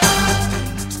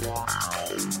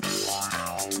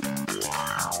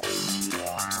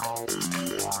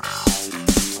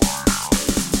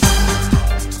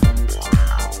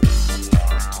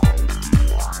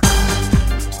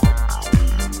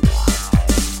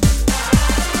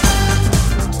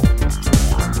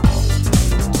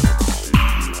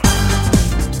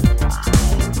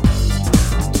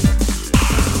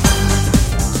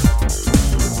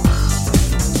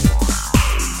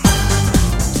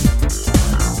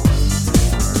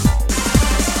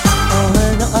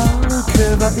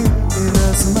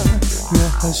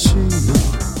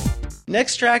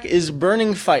 Next track is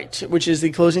Burning Fight, which is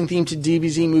the closing theme to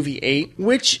DBZ Movie 8,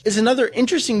 which is another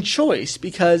interesting choice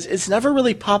because it's never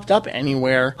really popped up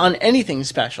anywhere on anything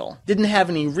special. Didn't have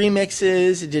any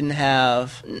remixes, it didn't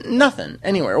have nothing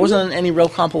anywhere. It wasn't on any real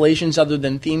compilations other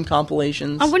than theme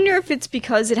compilations. I wonder if it's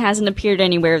because it hasn't appeared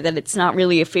anywhere that it's not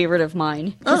really a favorite of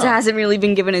mine. Because it hasn't really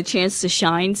been given a chance to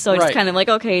shine, so it's kind of like,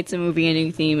 okay, it's a movie, a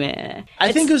new theme.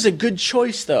 I think it was a good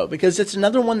choice, though, because it's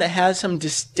another one that has some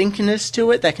distinctness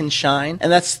to it that can shine.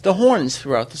 And that's the horns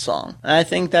throughout the song. And I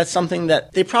think that's something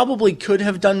that they probably could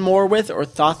have done more with or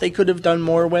thought they could have done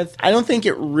more with. I don't think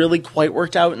it really quite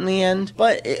worked out in the end,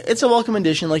 but it's a welcome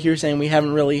addition. Like you were saying, we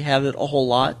haven't really had it a whole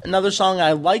lot. Another song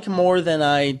I like more than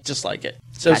I dislike it.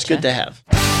 So It's good to have.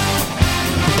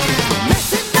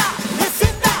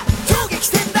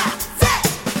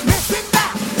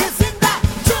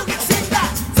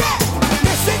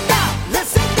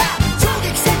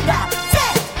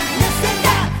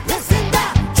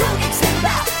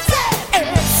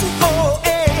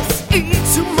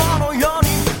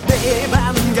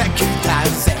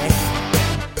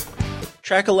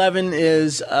 Track 11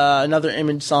 is another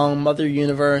image song, Mother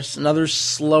Universe, another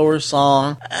slower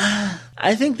song.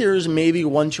 I think there's maybe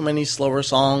one too many slower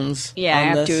songs. Yeah, I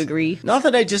have to agree. Not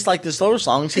that I dislike the slower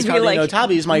songs. Hikari no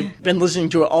Tabi's might been listening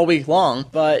to it all week long,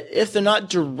 but if they're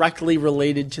not directly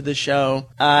related to the show,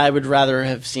 I would rather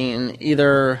have seen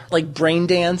either like Brain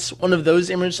Dance, one of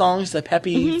those image songs, the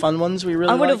peppy, fun ones we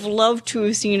really I would have loved to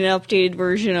have seen an updated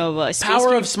version of Space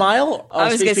Power of Smile.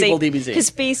 I was going to say DBZ. Because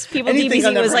Space People Anything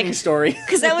DBZ was like story.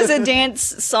 Because that was a dance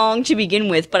song to begin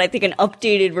with, but I think an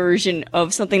updated version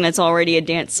of something that's already a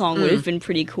dance song would have been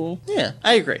pretty cool. Yeah,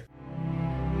 I agree.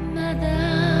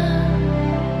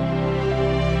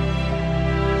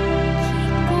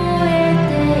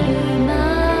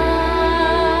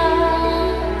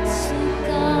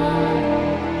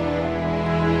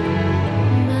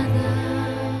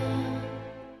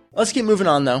 Let's keep moving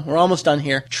on, though. We're almost done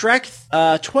here. Track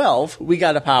 12, We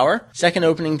Got a Power, second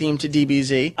opening theme to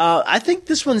DBZ. I think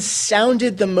this one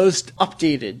sounded the most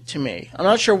updated to me. I'm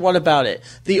not sure what about it.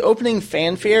 The opening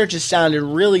fanfare just sounded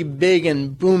really big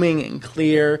and booming and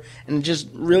clear, and it just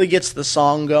really gets the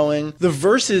song going. The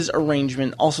verses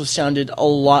arrangement also sounded a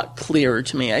lot clearer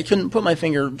to me. I couldn't put my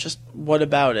finger just what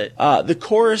about it. The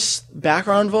chorus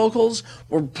background vocals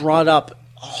were brought up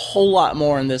a whole lot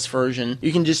more in this version.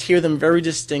 You can just hear them very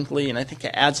distinctly, and I think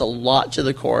it adds a lot to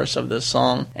the chorus of this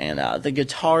song. And the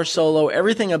guitar solo,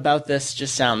 everything about this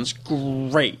just sounds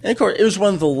great. And of course, it was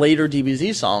one of the later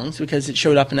DBZ songs because it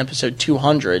showed up in episode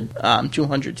 200,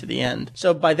 200 to the end.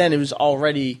 So by then it was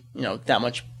already, that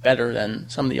much better than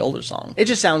some of the older songs. It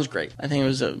just sounds great. I think it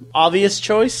was an obvious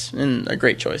choice and a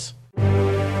great choice.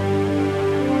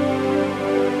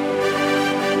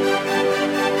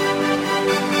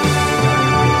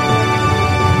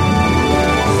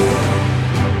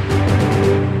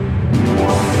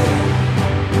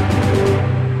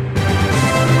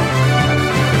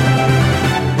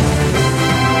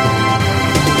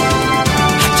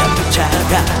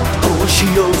 し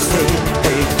寄せて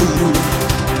くる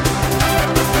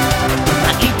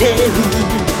泣いてる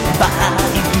場合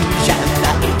じゃな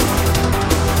い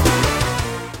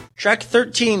Track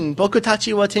 13,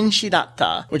 Bokutachi wa Tenshi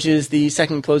Datta, which is the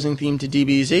second closing theme to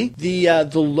DBZ.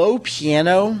 The low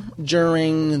piano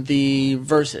during the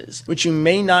verses, which you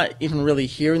may not even really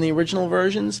hear in the original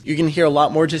versions. You can hear a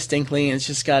lot more distinctly, and it's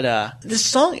just got this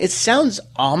song, it sounds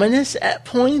ominous at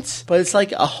points, but it's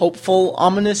like a hopeful,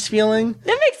 ominous feeling.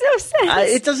 That makes no sense.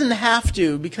 It doesn't have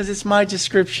to, because it's my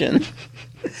description.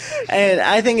 And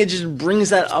I think it just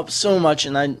brings that up so much,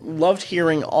 and I loved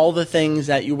hearing all the things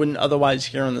that you wouldn't otherwise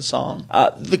hear in the song.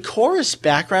 The chorus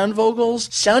background vocals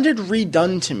sounded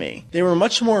redone to me. They were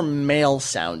much more male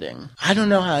sounding. I don't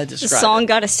know how to describe it. The song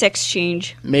got a sex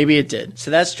change. Maybe it did.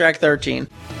 So that's track 13.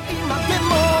 To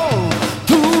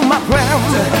my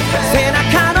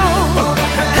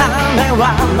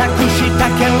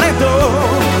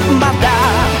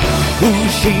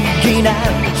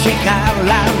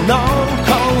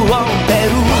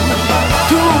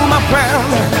friend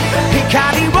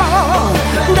光を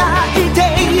抱いて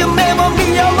夢を見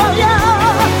ようよ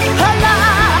ほら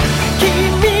君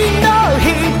の瞳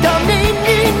に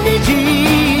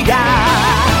虹が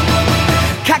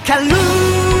かかる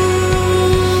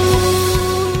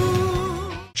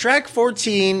Track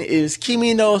 14 is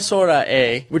Kimi no Sora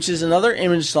E, which is another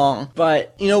Image song,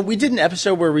 but, you know, we did an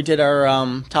episode where we did our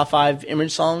top 5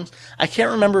 Image songs. I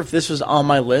can't remember if this was on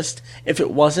my list. If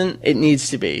it wasn't, it needs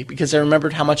to be, because I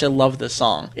remembered how much I love this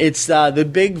song. It's the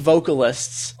big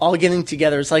vocalists all getting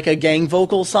together. It's like a gang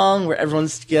vocal song where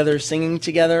everyone's together singing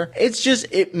together. It's just,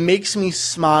 it makes me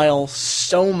smile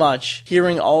so much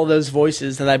hearing all those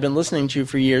voices that I've been listening to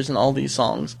for years in all these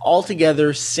songs. All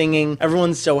together singing,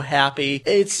 everyone's so happy.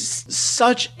 It's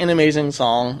such an amazing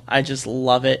song. I just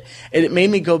love it. It made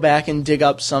me go back and dig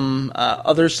up some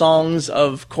other songs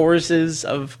of choruses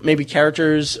of maybe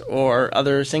characters or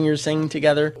other singers singing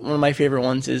together. One of my favorite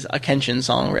ones is a Kenshin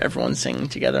song where everyone's singing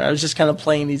together. I was just kind of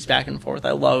playing these back and forth.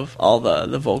 I love all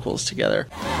the vocals together.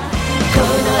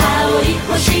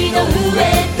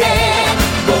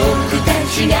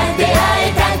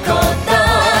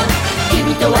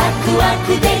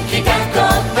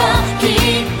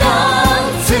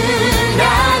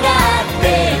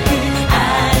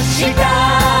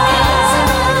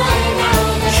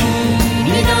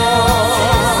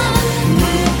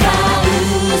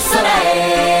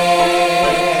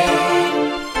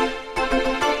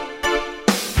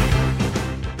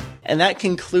 And that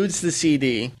concludes the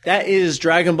CD. That is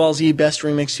Dragon Ball Z Best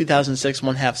Remix 2006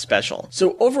 1/2 Special.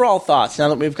 So overall thoughts, now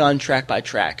that we've gone track by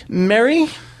track. Mary,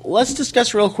 let's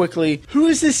discuss real quickly, who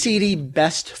is this CD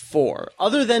best for,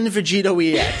 other than Vegito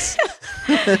EX?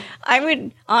 I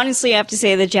would honestly have to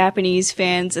say the Japanese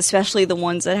fans, especially the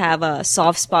ones that have a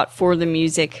soft spot for the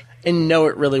music. And know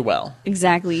it really well.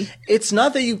 Exactly. It's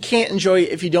not that you can't enjoy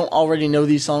it if you don't already know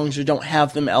these songs or don't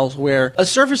have them elsewhere. A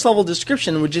surface level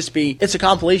description would just be, it's a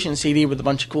compilation CD with a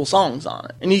bunch of cool songs on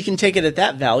it. And you can take it at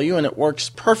that value and it works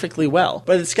perfectly well.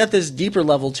 But it's got this deeper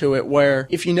level to it where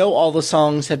if you know all the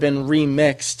songs have been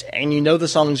remixed and you know the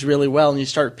songs really well and you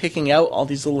start picking out all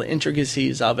these little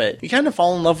intricacies of it, you kind of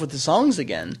fall in love with the songs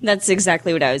again. That's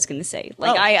exactly what I was going to say.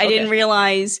 Like, I didn't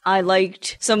realize I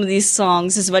liked some of these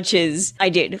songs as much as I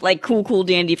did. Like, Cool Cool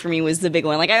Dandy for me was the big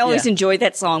one. Like, I always enjoyed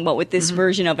that song, but with this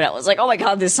version of it, I was like, oh my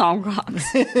god, this song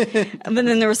rocks. But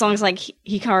then there were songs like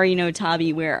Hikari no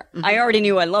Tabi where I already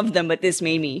knew I loved them, but this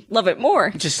made me love it more.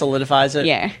 It just solidifies it?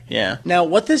 Yeah. Yeah. Now,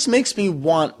 what this makes me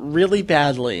want really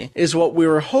badly is what we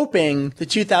were hoping the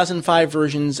 2005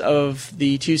 versions of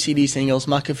the 2 CD singles,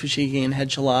 Makafushigi and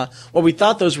Headchala, what we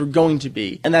thought those were going to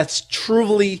be. And that's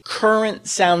truly current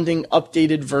sounding,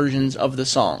 updated versions of the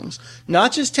songs.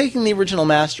 Not just taking the original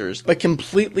masters, but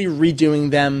completely redoing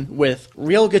them with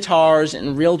real guitars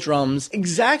and real drums,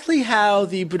 exactly how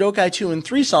the Budokai 2 and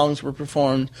 3 songs were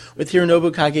performed with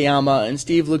Hironobu Kageyama and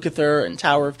Steve Lukather and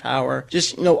Tower of Power.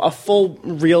 Just, you know, a full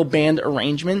real band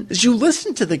arrangement. As you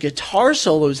listen to the guitar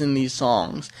solos in these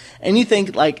songs, and you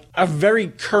think, like, a very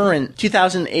current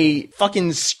 2008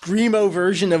 fucking screamo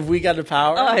version of We Got a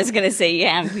Power. Oh, I was gonna say,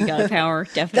 yeah, We Got a Power,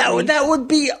 definitely. That would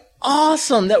be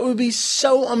awesome. That would be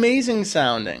so amazing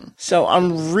sounding. So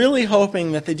I'm really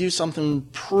hoping that they do something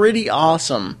pretty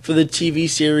awesome for the TV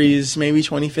series, maybe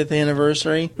 25th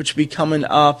anniversary, which will be coming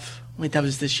up. Wait, that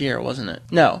was this year, wasn't it?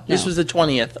 No, this was the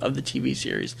 20th of the TV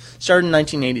series. Started in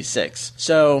 1986.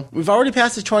 So, we've already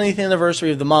passed the 20th anniversary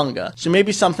of the manga. So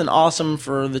maybe something awesome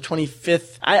for the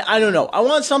 25th. I don't know. I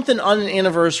want something on an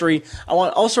anniversary. I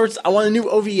want all sorts. I want a new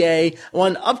OVA. I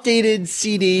want an updated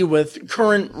CD with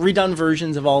current redone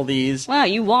versions of all these. Wow,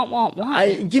 you want.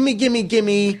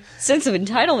 Gimme. Sense of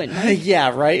entitlement. Yeah,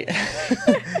 right?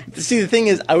 See, the thing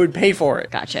is, I would pay for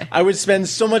it. Gotcha. I would spend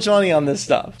so much money on this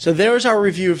stuff. So there's our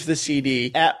review of the CD.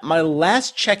 At my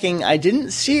last checking, I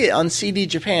didn't see it on CD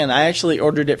Japan. I actually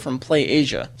ordered it from Play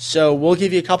Asia. So we'll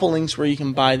give you a couple links where you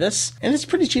can buy this. And it's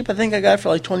pretty cheap. I think I got it for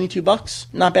like $22.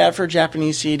 Not bad for a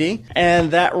Japanese CD.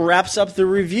 And that wraps up the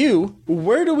review.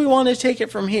 Where do we want to take it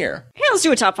from here? Hey, let's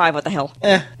do a top 5. What the hell?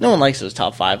 No one likes those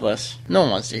top 5 lists. No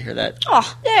one wants to hear that.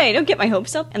 Oh, hey, don't get my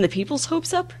hopes up. And the people's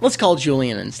hopes up. Let's call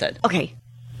Julian instead. Okay.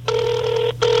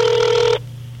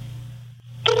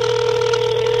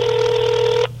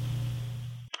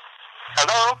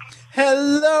 Hello?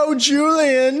 Hello,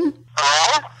 Julian.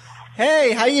 Hello?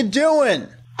 Hey, how you doing?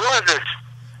 Who is this?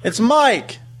 It's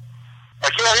Mike. I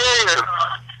can't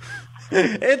hear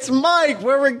you. It's Mike.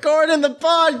 We're recording the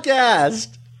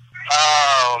podcast.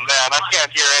 Oh, man, I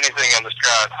can't hear anything in this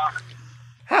crowd.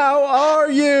 How are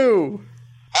you?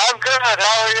 I'm good.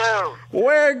 How are you?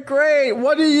 We're great.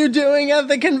 What are you doing at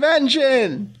the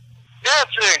convention?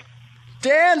 Dancing.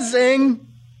 Dancing?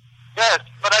 Yes,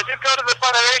 but I did go to the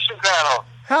Funimation panel.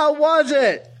 How was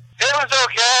it? It was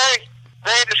okay.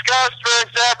 They discussed, for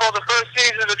example, the first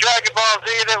season of Dragon Ball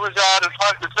Z that was out and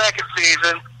plus the second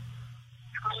season.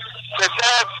 They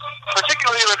said,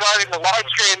 particularly regarding the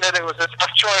widescreen, that it was a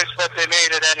tough choice, but they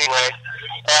made it anyway.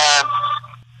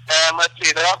 And let's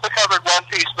see, they also covered One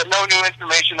Piece, but no new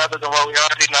information other than what we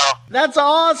already know. That's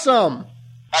awesome.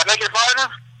 I beg your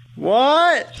pardon?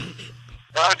 What?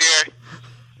 Oh, dear.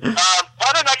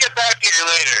 Why don't I get back to you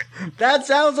later? That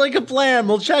sounds like a plan.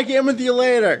 We'll check in with you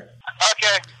later.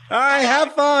 Okay. All right,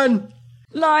 have fun.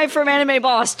 Live from Anime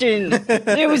Boston.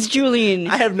 It was Julian.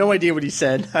 I have no idea what he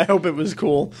said. I hope it was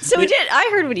cool. So he did. I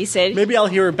heard what he said. Maybe I'll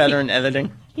hear it better in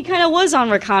editing. He kind of was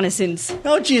on reconnaissance.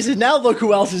 Oh, Jesus. Now look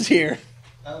who else is here.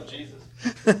 Oh, Jesus.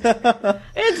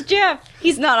 It's Jeff.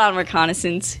 He's not on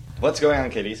reconnaissance. What's going on,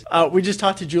 kiddies? We just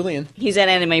talked to Julian. He's at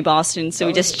Anime Boston, so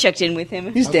we just checked in with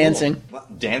him. He's dancing. Cool.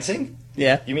 What, dancing?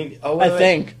 Yeah. You mean? I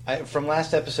think. From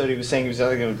last episode, he was saying he was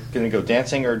either going to go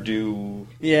dancing or do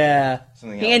something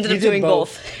else. He ended up doing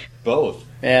both. Both?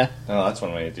 Yeah. Oh, that's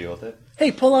one way to deal with it.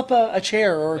 Hey, pull up a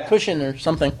chair or a cushion or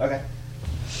something. Okay.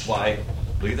 Why?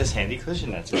 Look at this handy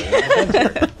cushion. That's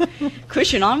right.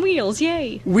 Cushion on wheels,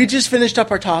 yay. We just finished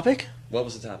up our topic. What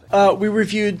was the topic? We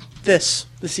reviewed the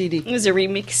CD. It was a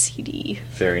remix CD.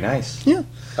 Very nice. Yeah.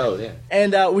 Oh, yeah.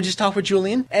 And we just talked with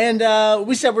Julian. And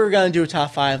we said we were going to do a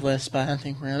top 5 list, but I don't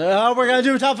think we're going to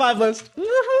do a top 5 list.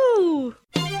 Woohoo!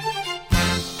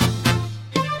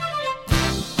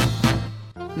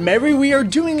 Mary, we are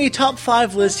doing a top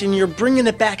 5 list, and you're bringing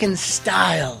it back in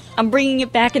style. I'm bringing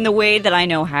it back in the way that I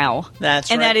know how. That's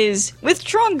right. And that is with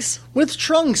Trunks. With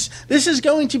Trunks. This is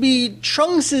going to be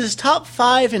Trunks' top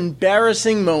 5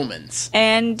 embarrassing moments.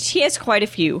 And he has quite a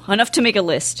few, enough to make a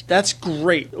list. That's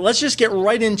great. Let's just get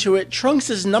right into it.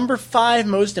 Trunks' number 5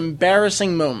 most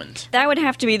embarrassing moment. That would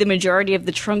have to be the majority of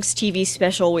the Trunks TV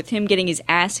special, with him getting his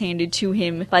ass handed to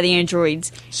him by the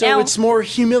androids. So now, it's more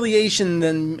humiliation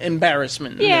than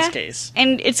embarrassment in this case.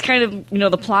 And it's kind of,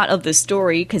 the plot of the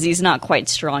story, because he's not quite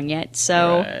strong yet.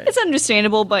 So it's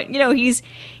understandable, but,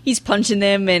 he's punching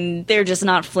them and they're just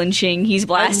not flinching. He's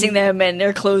blasting them and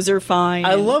their clothes are fine.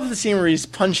 I love the scene where he's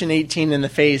punching 18 in the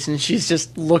face and she's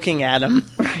just looking at him.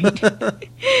 Right.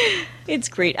 It's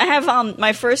great. I have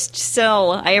my first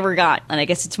cell I ever got, and I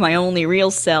guess it's my only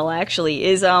real cell actually,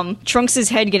 is Trunks'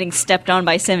 head getting stepped on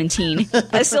by 17.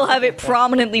 I still have it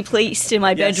prominently placed in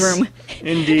my bedroom.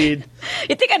 Indeed.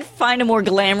 You'd think I'd find a more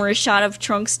glamorous shot of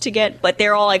Trunks to get, but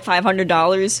they're all like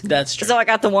 $500. That's true. So I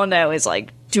got the one that was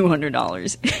like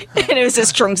 $200. And it was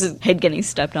just Trunks' head getting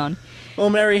stepped on. Well,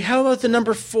 Mary, how about the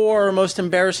number 4 most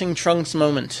embarrassing Trunks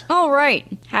moment? All right.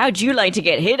 How'd you like to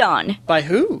get hit on? By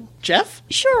who? Jeff?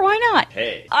 Sure, why not?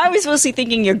 Hey. I was mostly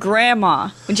thinking your grandma.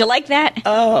 Would you like that?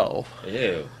 Oh.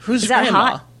 Ew. Who's Is that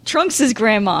grandma? hot? Trunks'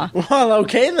 grandma. Well,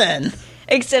 okay then.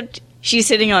 Except she's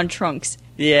sitting on Trunks.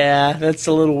 Yeah, that's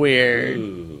a little weird.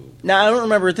 Ooh. Now, I don't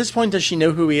remember. At this point, does she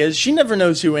know who he is? She never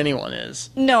knows who anyone is.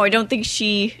 No, I don't think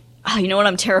she... Oh, you know what?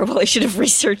 I'm terrible. I should have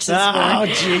researched this more. Oh,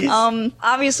 jeez.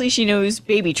 Obviously she knows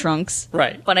Baby Trunks.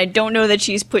 Right. But I don't know that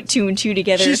she's put 2 and 2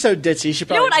 together. She's so ditzy. She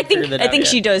probably You know what? I think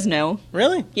she she does know.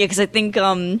 Really? Yeah, because I think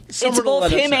it's Someone will both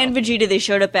let us him know. and Vegeta. They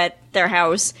showed up at their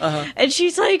house. And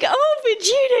she's like, "Oh,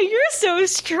 Vegeta, you're so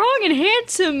strong and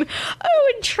handsome.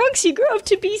 Oh, and Trunks, you grow up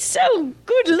to be so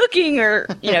good looking." Or,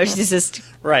 she's just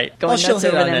right. going she'll nuts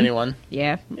hit over on them. anyone.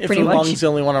 Yeah, if pretty much. Oolong's the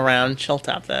only one around, she'll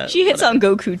tap that. She hits on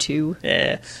Goku, too.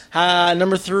 Yeah.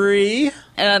 Number 3.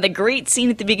 The great scene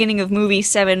at the beginning of movie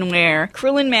 7 where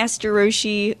Krillin, Master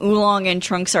Roshi, Oolong, and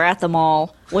Trunks are at the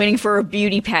mall waiting for a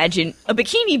beauty pageant, a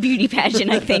bikini beauty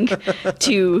pageant, I think,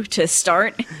 to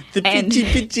start. The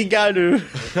Pichi Garu.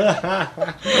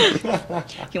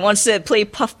 He wants to play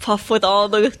Puff Puff with all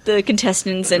the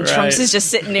contestants, and Trunks is just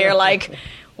sitting there like,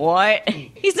 what?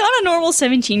 He's not a normal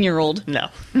 17-year-old. No.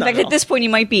 In fact, at this point, he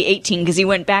might be 18 because he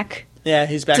went back. Yeah,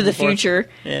 he's back to the future.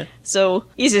 Yeah. So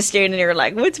he's just standing there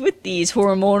like, what's with these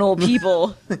hormonal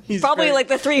people? Probably like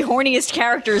the 3 horniest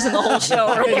characters in the whole show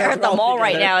are there at the mall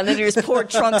right now. And then there's poor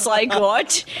Trunks like,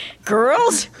 what?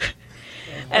 Girls?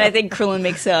 And I think Krillin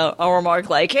makes a remark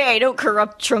like, hey, don't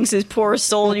corrupt Trunks' poor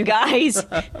soul, you guys.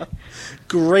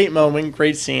 Great moment,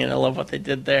 great scene. I love what they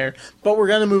did there. But we're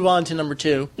going to move on to number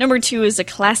 2. Number 2 is a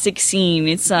classic scene.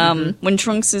 It's when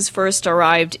Trunks is first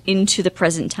arrived into the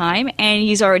present time, and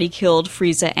he's already killed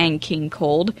Frieza and King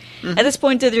Cold. At this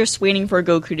point, they're just waiting for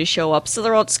Goku to show up, so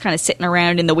they're all just kind of sitting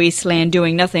around in the wasteland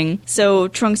doing nothing. So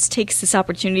Trunks takes this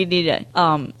opportunity to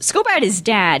scope out his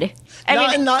dad.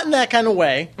 Not in that kind of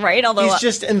way. Right, although he's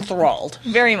just enthralled.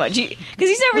 Very much. Because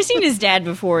he's never seen his dad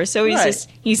before, so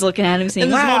he's looking at him saying,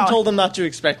 and his wow. mom told him not to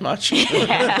expect much.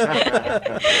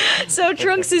 So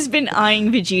Trunks has been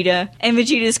eyeing Vegeta, and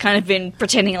Vegeta's kind of been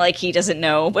pretending like he doesn't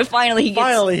know, but finally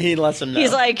he lets him know.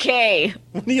 He's like, hey.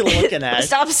 What are you looking at?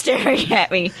 Stop staring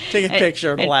at me. Take a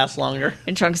picture, it'll last longer.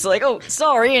 And Trunks is like, oh,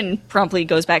 sorry, and promptly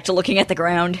goes back to looking at the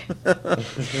ground.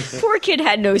 Poor kid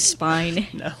had no spine.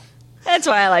 No. That's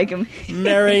why I like him.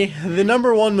 Mary, the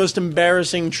number 1 most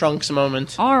embarrassing Trunks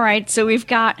moment. All right, so we've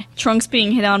got Trunks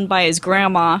being hit on by his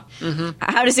grandma.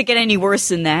 How does it get any worse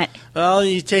than that? Well,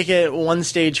 you take it one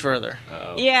stage further.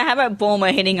 Uh-oh. Yeah, how about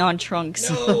Bulma hitting on Trunks?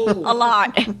 No. A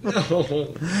lot.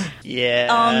 No.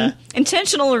 Yeah.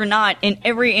 Intentional or not, in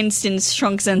every instance,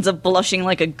 Trunks ends up blushing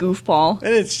like a goofball.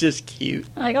 And it's just cute.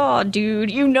 Like, oh,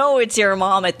 dude, you know it's your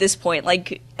mom at this point.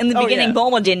 Like, in the beginning,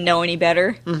 Bulma didn't know any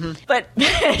better. But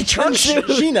Trunks knew.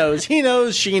 She knows. He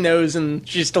knows, she knows, and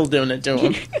she's still doing it to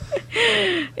him.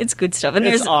 It's good stuff. And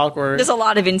it's awkward. There's a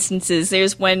lot of instances.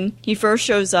 There's when he first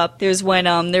shows up. There's when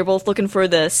they're both looking for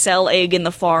the cell egg in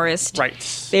the forest. Right.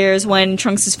 There's when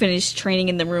Trunks is finished training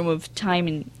in the room of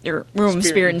time or room of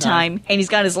spirit and time, and he's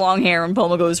got his long hair, and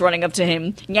Bulma goes running up to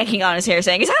him, yanking on his hair,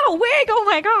 saying, "Is that a wig? Oh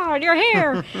my god, your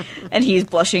hair!" And he's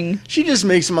blushing. She just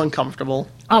makes him uncomfortable.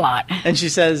 A lot. And she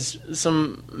says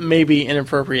some maybe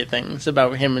inappropriate things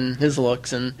about him and his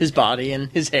looks and his body and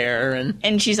his hair.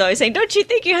 And she's always saying, don't you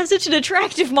think you have such an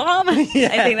attractive mom? Yeah.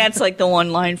 I think that's like the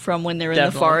one line from when they're in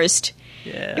the forest.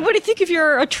 Yeah. What do you think of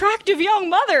your attractive young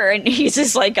mother? And he's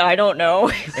just like, I don't know.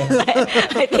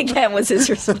 I think that was his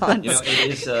response.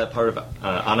 It is part of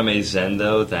anime zen,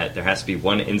 though, that there has to be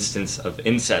one instance of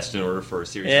incest in order for a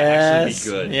series to actually be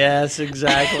good. Yes,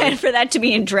 exactly. And for that to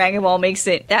be in Dragon Ball makes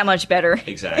it that much better.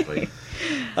 Exactly.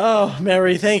 Oh,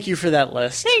 Mary, thank you for that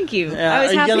list. Thank you. I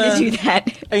was happy to do that.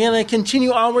 Are you going to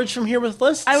continue onwards from here with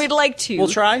lists? I would like to. We'll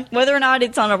try. Whether or not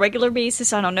it's on a regular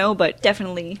basis, I don't know, but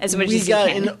definitely as much as you can.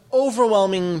 We got an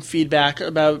overwhelming feedback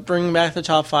about bringing back the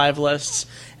top 5 lists,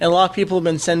 and a lot of people have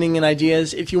been sending in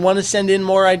ideas. If you want to send in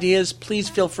more ideas, please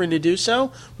feel free to do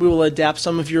so. We will adapt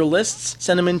some of your lists.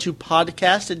 Send them into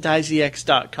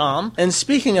podcast@daizenshuu.com. And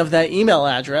speaking of that email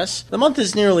address, the month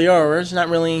is nearly over. It's not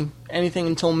really anything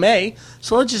until May,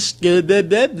 so let's just get the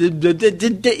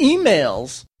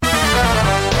emails.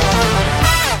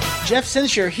 Jeff,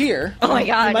 since you're here, oh my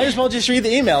god, you might as well just read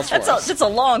the emails for us. That's a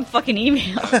long fucking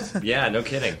email. Yeah, no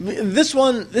kidding. This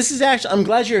is actually, I'm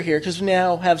glad you're here because we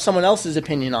now have someone else's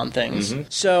opinion on things. Mm-hmm.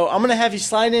 So I'm going to have you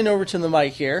slide in over to the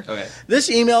mic here. Okay. This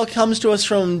email comes to us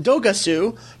from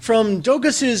Dogasu, from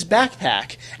Dogasu's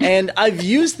Backpack. And I've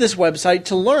used this website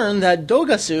to learn that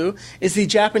Dogasu is the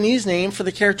Japanese name for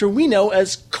the character we know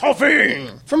as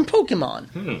Koffing from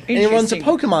Pokemon. And he runs a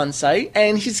Pokemon site,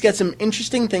 and he's got some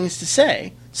interesting things to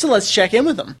say. So let's check in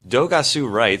with him. Dogasu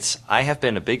writes, I have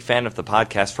been a big fan of the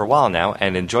podcast for a while now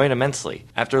and enjoy it immensely.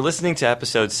 After listening to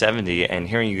episode 70 and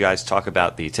hearing you guys talk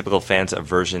about the typical fans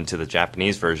aversion to the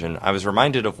Japanese version, I was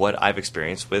reminded of what I've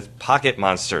experienced with Pocket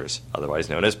Monsters, otherwise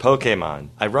known as Pokemon.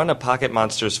 I run a Pocket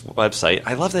Monsters website.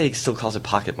 I love that he still calls it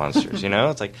Pocket Monsters,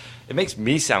 It's like, it makes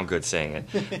me sound good saying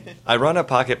it. I run a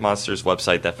Pocket Monsters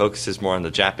website that focuses more on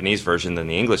the Japanese version than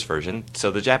the English version,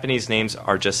 so the Japanese names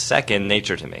are just second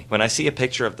nature to me. When I see a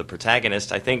picture picture of the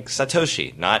protagonist, I think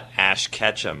Satoshi, not Ash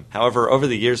Ketchum. However, over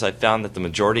the years I've found that the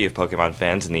majority of Pokemon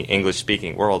fans in the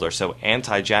English-speaking world are so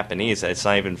anti-Japanese that it's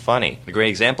not even funny. A great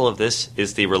example of this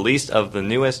is the release of the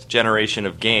newest generation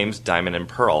of games, Diamond and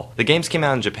Pearl. The games came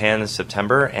out in Japan in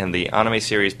September, and the anime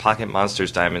series Pocket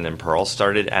Monsters Diamond and Pearl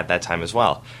started at that time as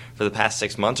well. For the past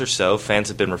 6 months or so, fans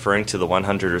have been referring to the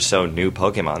 100 or so new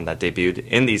Pokemon that debuted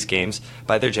in these games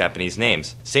by their Japanese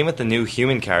names. Same with the new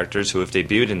human characters who have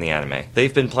debuted in the anime.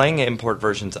 They've been playing import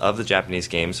versions of the Japanese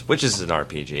games, which is an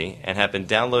RPG, and have been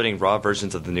downloading raw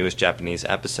versions of the newest Japanese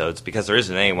episodes because there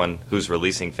isn't anyone who's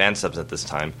releasing fan subs at this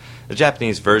time. The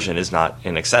Japanese version is not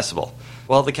inaccessible.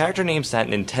 Well, the character names that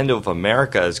Nintendo of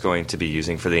America is going to be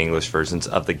using for the English versions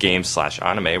of the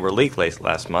game/anime were leaked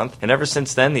last month, and ever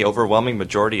since then, the overwhelming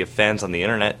majority of fans on the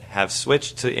internet have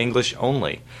switched to English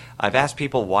only. I've asked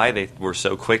people why they were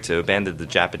so quick to abandon the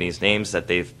Japanese names that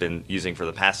they've been using for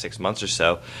the past 6 months or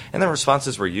so, and the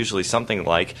responses were usually something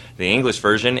like, the English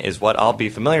version is what I'll be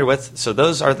familiar with, so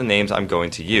those are the names I'm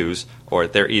going to use, or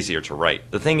they're easier to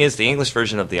write. The thing is, the English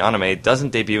version of the anime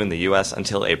doesn't debut in the US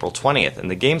until April 20th,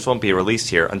 and the games won't be released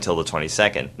here until the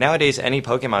 22nd. Nowadays, any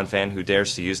Pokemon fan who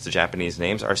dares to use the Japanese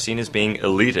names are seen as being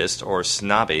elitist or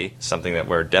snobby, something that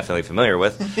we're definitely familiar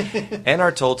with, and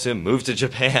are told to move to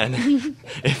Japan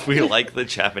if we like the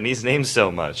Japanese names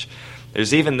so much.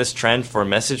 There's even this trend for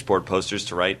message board posters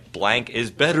to write blank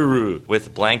is betteru,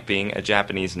 with blank being a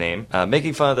Japanese name,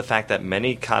 making fun of the fact that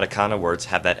many katakana words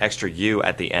have that extra U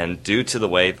at the end due to the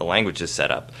way the language is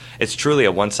set up. It's truly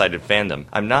a one-sided fandom.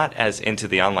 I'm not as into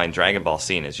the online Dragon Ball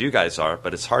scene as you guys are,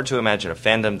 but it's hard to imagine a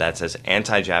fandom that's as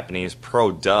anti-Japanese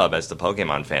pro-dub as the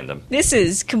Pokemon fandom. This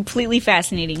is completely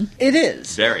fascinating. It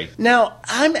is. Very. Now,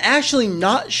 I'm actually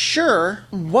not sure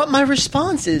what my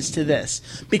response is to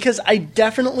this, because I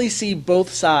definitely see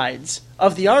both sides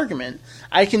of the argument.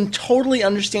 I can totally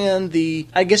understand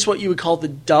I guess what you would call the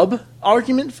dub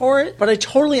argument for it, but I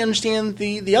totally understand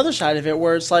the other side of it,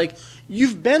 where it's like,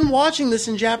 you've been watching this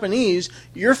in Japanese,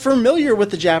 you're familiar with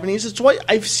the Japanese, it's what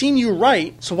I've seen you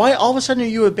write, so why all of a sudden are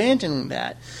you abandoning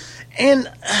that? And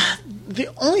the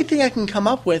only thing I can come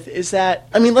up with is that,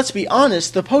 I mean, let's be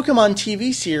honest, the Pokemon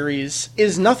TV series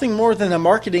is nothing more than a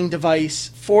marketing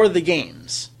device for the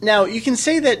games. Now, you can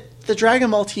say that the Dragon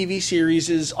Ball TV series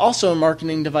is also a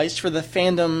marketing device for the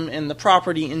fandom and the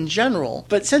property in general,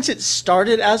 but since it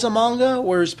started as a manga,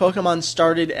 whereas Pokemon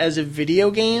started as a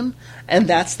video game, and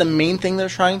that's the main thing they're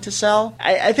trying to sell,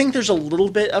 I think there's a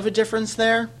little bit of a difference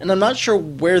there, and I'm not sure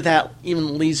where that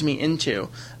even leads me into,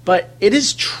 but it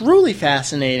is truly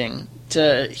fascinating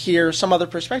to hear some other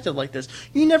perspective like this.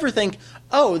 You never think,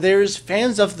 oh, there's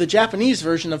fans of the Japanese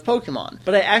version of Pokemon.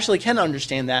 But I actually can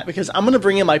understand that, because I'm going to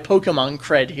bring in my Pokemon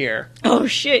cred here. Oh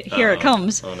shit, here it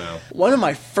comes. Oh no. One of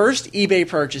my first eBay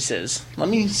purchases. Let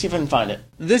me see if I can find it.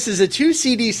 This is a 2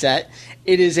 CD set.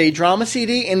 It is a drama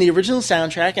CD and the original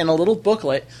soundtrack and a little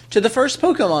booklet to the first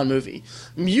Pokemon movie,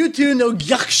 Mewtwo no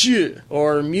Gyakushu,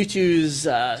 or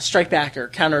Mewtwo's Strike Back or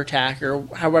Counterattack, or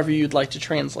however you'd like to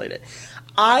translate it.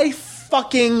 I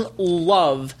fucking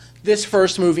love this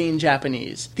first movie in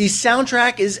Japanese. The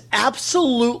soundtrack is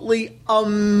absolutely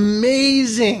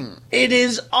amazing. It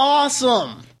is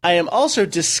awesome. I am also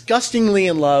disgustingly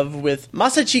in love with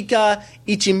Masachika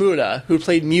Ichimura, who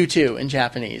played Mewtwo in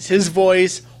Japanese. His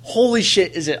voice, holy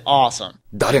shit, is it awesome.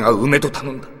 誰が埋めと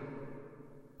頼んだ。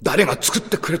誰が作っ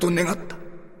てくれと願った。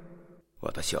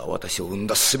私は私を生ん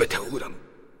だ全てを恨む。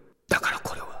だから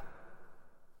これは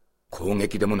攻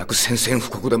撃でもなく宣戦布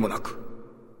告でもなく、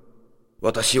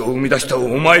私を生み出した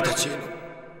お前たちへの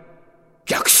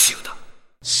逆襲だ。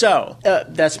So,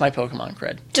 that's my Pokemon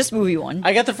cred. Just movie one.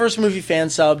 I got the first movie fan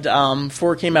subbed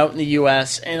before it came out in the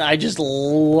US, and I just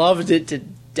loved it to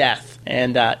death.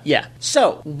 And, yeah.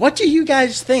 So, what do you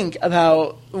guys think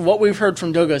about what we've heard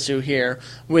from Dogosu here,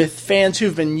 with fans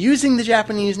who've been using the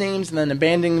Japanese names and then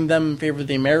abandoning them in favor of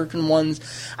the American ones?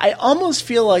 I almost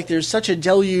feel like there's such a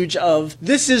deluge of,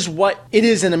 this is what it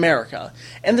is in America.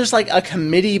 And there's like a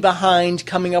committee behind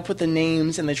coming up with the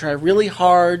names, and they try really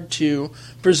hard to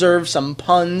preserve some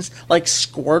puns, like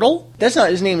Squirtle. That's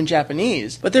not his name in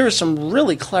Japanese, but there was some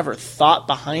really clever thought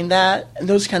behind that, and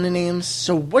those kind of names.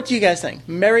 So what do you guys think?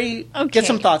 Mary, get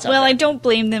some thoughts out Well, there. I don't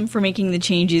blame them for making the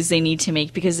changes they need to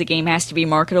make, because the game has to be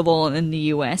marketable in the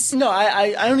U.S. No,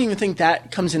 I don't even think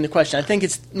that comes into question. I think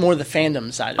it's more the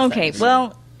fandom side of things. Okay,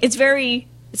 well, it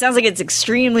sounds like it's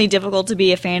extremely difficult to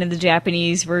be a fan of the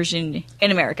Japanese version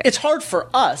in America. It's hard for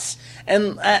us,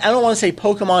 and I don't want to say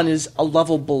Pokemon is a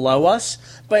level below us,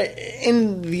 but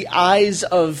in the eyes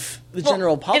of the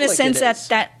general public, in a sense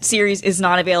that series is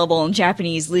not available in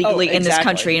Japanese legally in this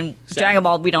country, and Dragon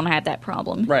Ball, we don't have that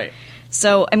problem. Right.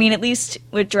 So, I mean, at least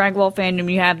with Dragon Ball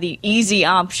fandom, you have the easy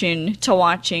option to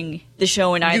watching the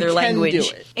show in either language.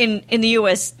 Do it. In the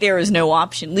US, there is no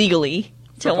option legally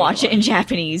to watch it in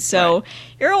Japanese, so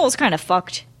you're almost kind of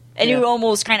fucked. And you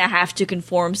almost kind of have to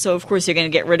conform, so of course you're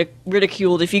going to get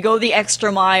ridiculed if you go the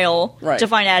extra mile to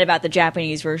find out about the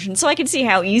Japanese version. So I can see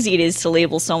how easy it is to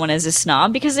label someone as a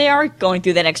snob, because they are going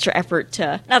through that extra effort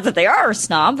to... Not that they are a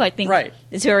snob, I think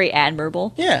it's very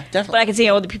admirable. Yeah, definitely. But I can see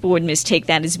how other people would mistake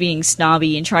that as being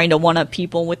snobby and trying to one-up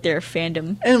people with their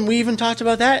fandom. And we even talked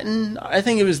about that, and I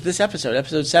think it was this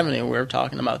episode 70, we were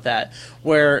talking about that,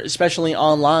 where, especially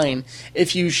online,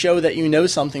 if you show that you know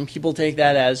something, people take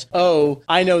that as, oh,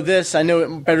 I know this, I know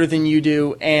it better than you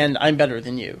do, and I'm better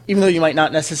than you. Even though you might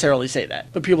not necessarily say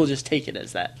that, but people just take it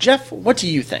as that. Jeff, what do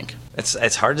you think?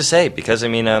 It's hard to say, because, I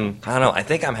mean, I don't know, I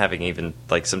think I'm having even,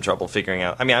 like, some trouble figuring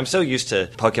out. I mean, I'm so used to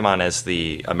Pokemon as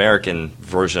the American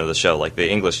version of the show, like the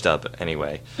English dub,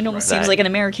 anyway. It almost seems like an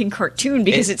American cartoon,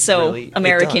 because it's so really,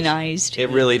 Americanized.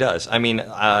 It really does. I mean,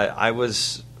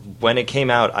 when it came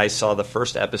out, I saw the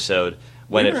first episode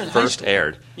when it first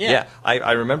aired. Yeah.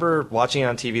 I remember watching it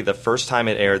on TV the first time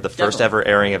it aired, the first ever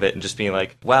airing of it, and just being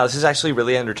like, wow, this is actually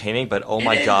really entertaining, but oh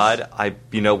my god,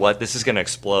 you know what, this is going to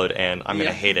explode, and I'm going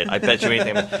to hate it. I bet you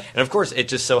anything. And of course, it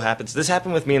just so happens, this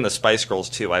happened with me in the Spice Girls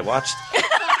too. I watched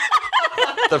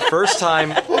the first time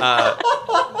Wannabe...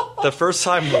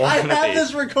 I have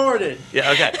this recorded.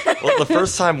 Yeah, okay. Well, the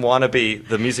first time Wannabe,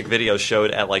 the music video,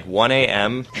 showed at like 1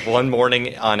 a.m. one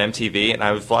morning on MTV, and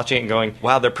I was watching it and going,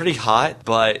 wow, they're pretty hot,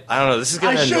 but I don't know, this is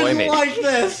going to annoy me. I shouldn't like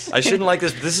this. I shouldn't like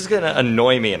this. This is going to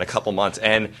annoy me in a couple months,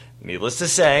 and needless to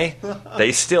say,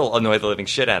 they still annoy the living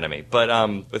shit out of me. But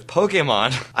with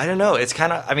Pokemon, I don't know. It's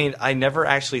kind of... I mean, I never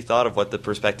actually thought of what the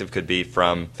perspective could be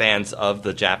from fans of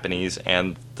the Japanese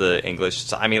and the English.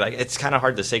 So, I mean, like, it's kind of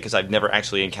hard to say, because I've never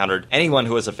actually encountered anyone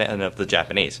who is a fan of the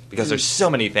Japanese, because there's so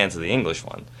many fans of the English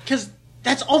one. Because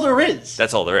that's all there is.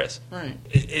 That's all there is. Right.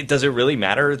 Does it really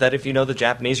matter that if you know the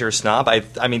Japanese, you're a snob?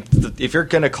 I mean, if you're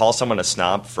going to call someone a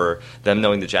snob for them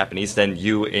knowing the Japanese, then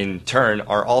you, in turn,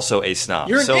 are also a snob.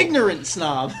 You're an ignorant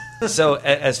snob. So,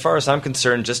 as far as I'm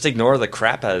concerned, just ignore the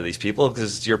crap out of these people,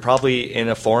 because you're probably in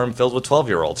a forum filled with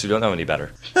 12-year-olds who don't know any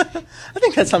better. I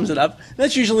think that sums it up.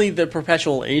 That's usually the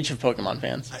perpetual age of Pokemon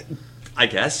fans. I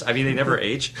guess. I mean, they never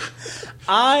age.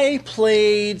 I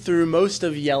played through most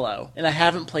of Yellow, and I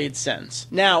haven't played since.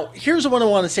 Now, here's what I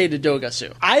want to say to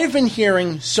Dogasu. I've been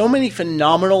hearing so many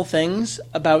phenomenal things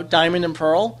about Diamond and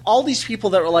Pearl. All these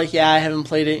people that were like, yeah, I haven't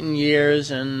played it in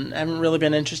years and haven't really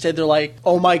been interested, they're like,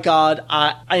 oh my god,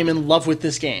 I am in love with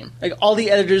this game. Like, all the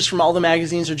editors from all the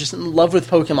magazines are just in love with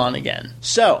Pokemon again.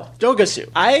 So, Dogasu,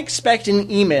 I expect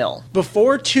an email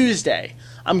before Tuesday.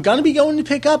 I'm going to be going to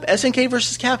pick up SNK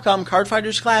vs. Capcom Card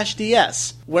Fighters Clash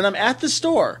DS. When I'm at the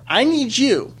store, I need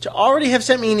you to already have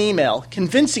sent me an email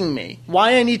convincing me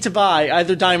why I need to buy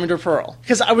either Diamond or Pearl.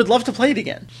 Because I would love to play it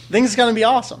again. I think it's going to be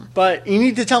awesome. But you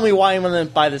need to tell me why I'm going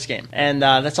to buy this game. And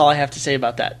that's all I have to say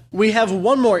about that. We have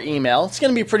one more email. It's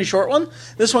going to be a pretty short one.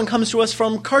 This one comes to us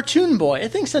from Cartoon Boy. I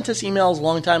think sent us emails a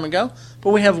long time ago.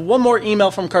 But we have one more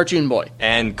email from Cartoon Boy.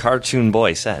 And Cartoon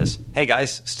Boy says, hey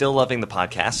guys, still loving the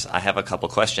podcast. I have a couple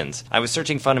questions. I was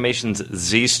searching Funimation's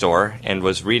Z Store and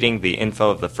was reading the info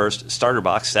of the first starter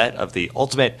box set of the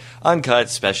Ultimate Uncut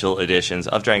Special Editions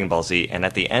of Dragon Ball Z, and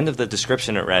at the end of the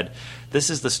description it read, this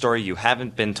is the story you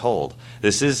haven't been told.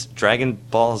 This is Dragon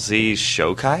Ball Z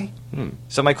Shokai?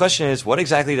 So my question is, what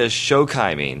exactly does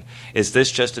Shokai mean? Is this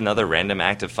just another random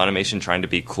act of Funimation trying to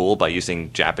be cool by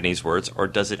using Japanese words, or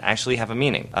does it actually have a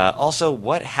meaning? Also,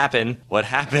 what happened? What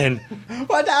happened?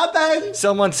 What happened?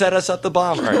 Someone set us up the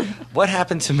bomb. Right. What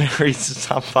happened to Mary's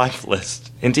top 5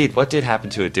 list? Indeed, what did happen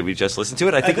to it? Did we just listen to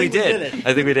it? I think we did.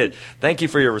 I think we did. Thank you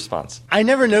for your response. I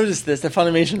never noticed this, that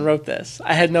Funimation wrote this.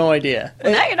 I had no idea.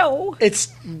 Well, now you know.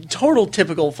 It's total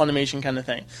typical Funimation kind of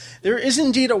thing. There is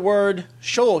indeed a word,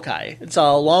 Shokai. It's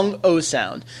a long O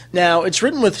sound. Now, it's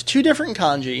written with 2 different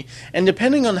kanji, and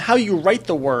depending on how you write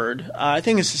the word, I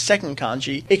think it's the second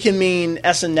kanji, it can mean,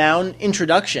 as a noun,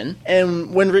 introduction,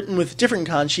 and when written with different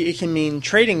kanji, it can mean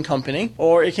trading company,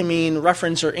 or it can mean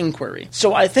reference or inquiry.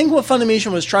 So I think what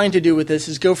Funimation was trying to do with this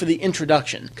is go for the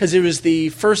introduction, because it was the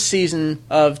first season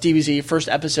of DBZ, first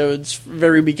episodes,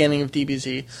 very beginning of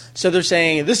DBZ. So they're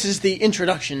saying, this is the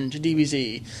introduction to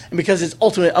DBZ, and because it's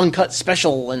Ultimate Uncut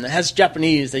Special, and it has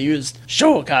Japanese, they use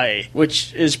Shokai,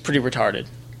 which is pretty retarded.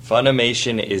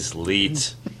 Funimation is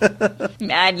leet.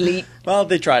 Mad leet. Well,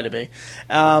 they try to be.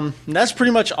 That's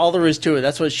pretty much all there is to it.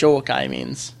 That's what Shokai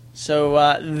means.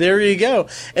 So there you go.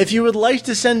 If you would like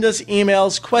to send us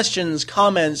emails, questions,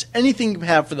 comments, anything you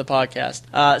have for the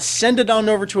podcast, send it on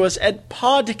over to us at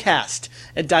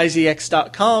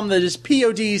podcast@daizenshuu.com. That is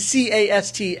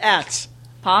PODCAST at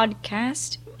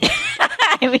podcast.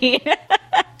 I mean,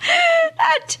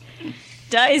 at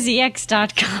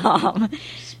Daizenshuu.com.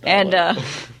 And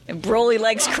Broly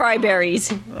likes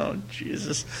cryberries. Oh,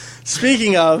 Jesus.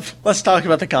 Speaking of, let's talk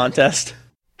about the contest.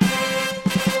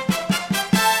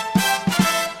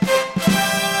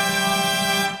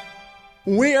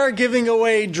 We are giving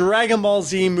away Dragon Ball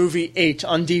Z Movie 8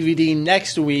 on DVD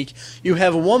next week. You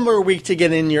have one more week to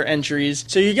get in your entries.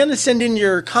 So you're going to send in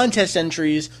your contest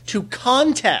entries to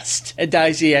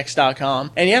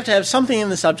contest@daizenshuu.com. And you have to have something in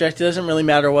the subject. It doesn't really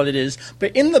matter what it is.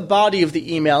 But in the body of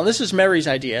the email, and this is Mary's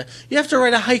idea, you have to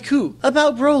write a haiku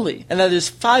about Broly. And that is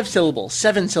 5 syllables,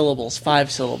 7 syllables,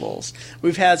 5 syllables.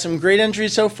 We've had some great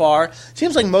entries so far.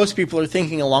 Seems like most people are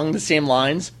thinking along the same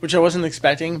lines, which I wasn't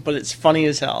expecting, but it's funny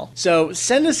as hell. So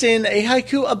send us in a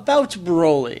haiku about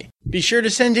Broly. Be sure to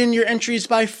send in your entries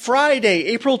by Friday,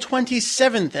 April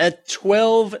 27th at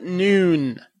 12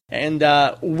 noon. And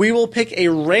we will pick a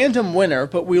random winner,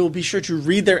 but we will be sure to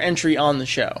read their entry on the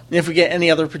show. And if we get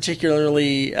any other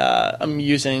particularly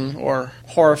amusing or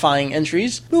horrifying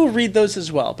entries, we will read those as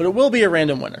well. But it will be a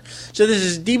random winner. So this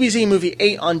is DBZ Movie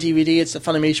 8 on DVD. It's the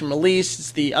Funimation release.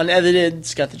 It's the unedited.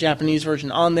 It's got the Japanese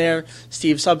version on there.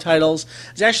 Steve subtitles.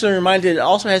 It's actually reminded, it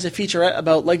also has a featurette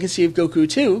about Legacy of Goku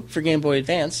 2 for Game Boy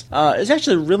Advance. It's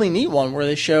actually a really neat one where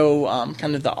they show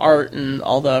kind of the art and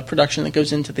all the production that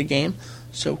goes into the game.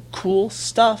 So cool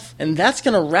stuff. And that's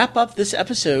going to wrap up this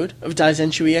episode of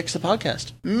Daizenshuu EX, the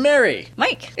podcast. Mary.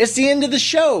 Mike. It's the end of the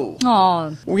show.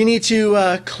 Aww. We need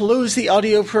to close the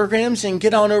audio programs and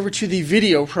get on over to the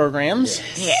video programs.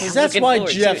 Yes. That's why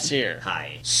Jeff's here.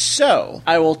 Hi. So,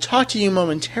 I will talk to you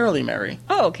momentarily, Mary.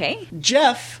 Oh, okay.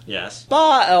 Jeff. Yes.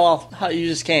 Well, you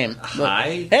just came.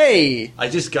 Hi. Hey. I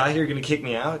just got here. Going to kick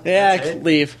me out? Yeah,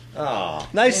 leave. Oh.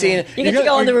 Nice seeing you. You get to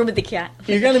go in the room with the cat.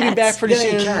 You're going to be back pretty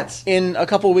soon cats. in a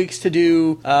couple weeks to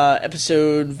do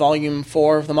episode volume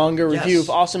 4 of the manga review of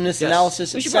awesomeness,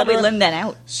 analysis, We should probably limit that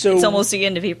out. So it's almost the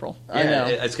end of April. I know.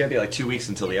 It's going to be like 2 weeks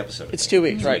until the episode. It's 2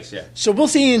 weeks, 2 right? weeks, yeah. So we'll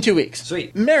see you in 2 weeks.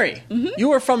 Sweet. Mary,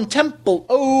 you are from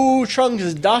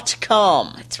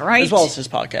TempleOTrunks.com. That's right. As well as his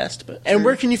podcast. And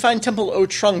where can you find Temple O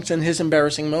Trunks and his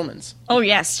embarrassing moments? Oh,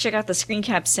 yes. Check out the screen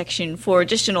cap section for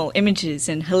additional images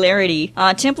and hilarity.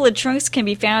 Temple of Trunks can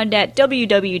be found at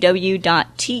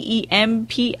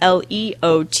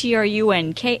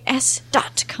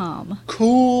www.templeotrunks.com.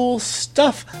 Cool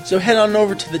stuff. So head on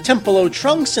over to the Temple O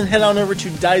Trunks and head on over to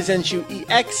Daizenshuu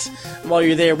EX. While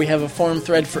you're there, we have a forum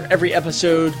thread for every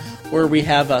episode where we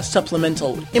have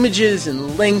supplemental images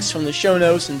and links from the show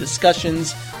notes and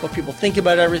discussions, what people think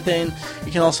about everything.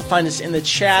 You can also find us in the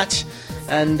chat,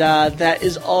 and that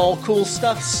is all cool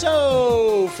stuff.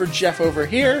 So, for Jeff over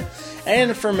here,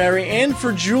 and for Mary, and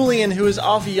for Julian, who is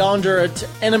off yonder at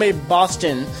Anime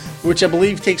Boston, which I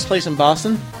believe takes place in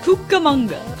Boston.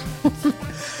 Cucamonga.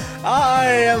 I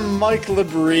am Mike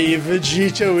Labrie,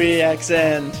 Vegito EX,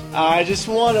 and I just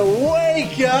want to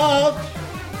wake up.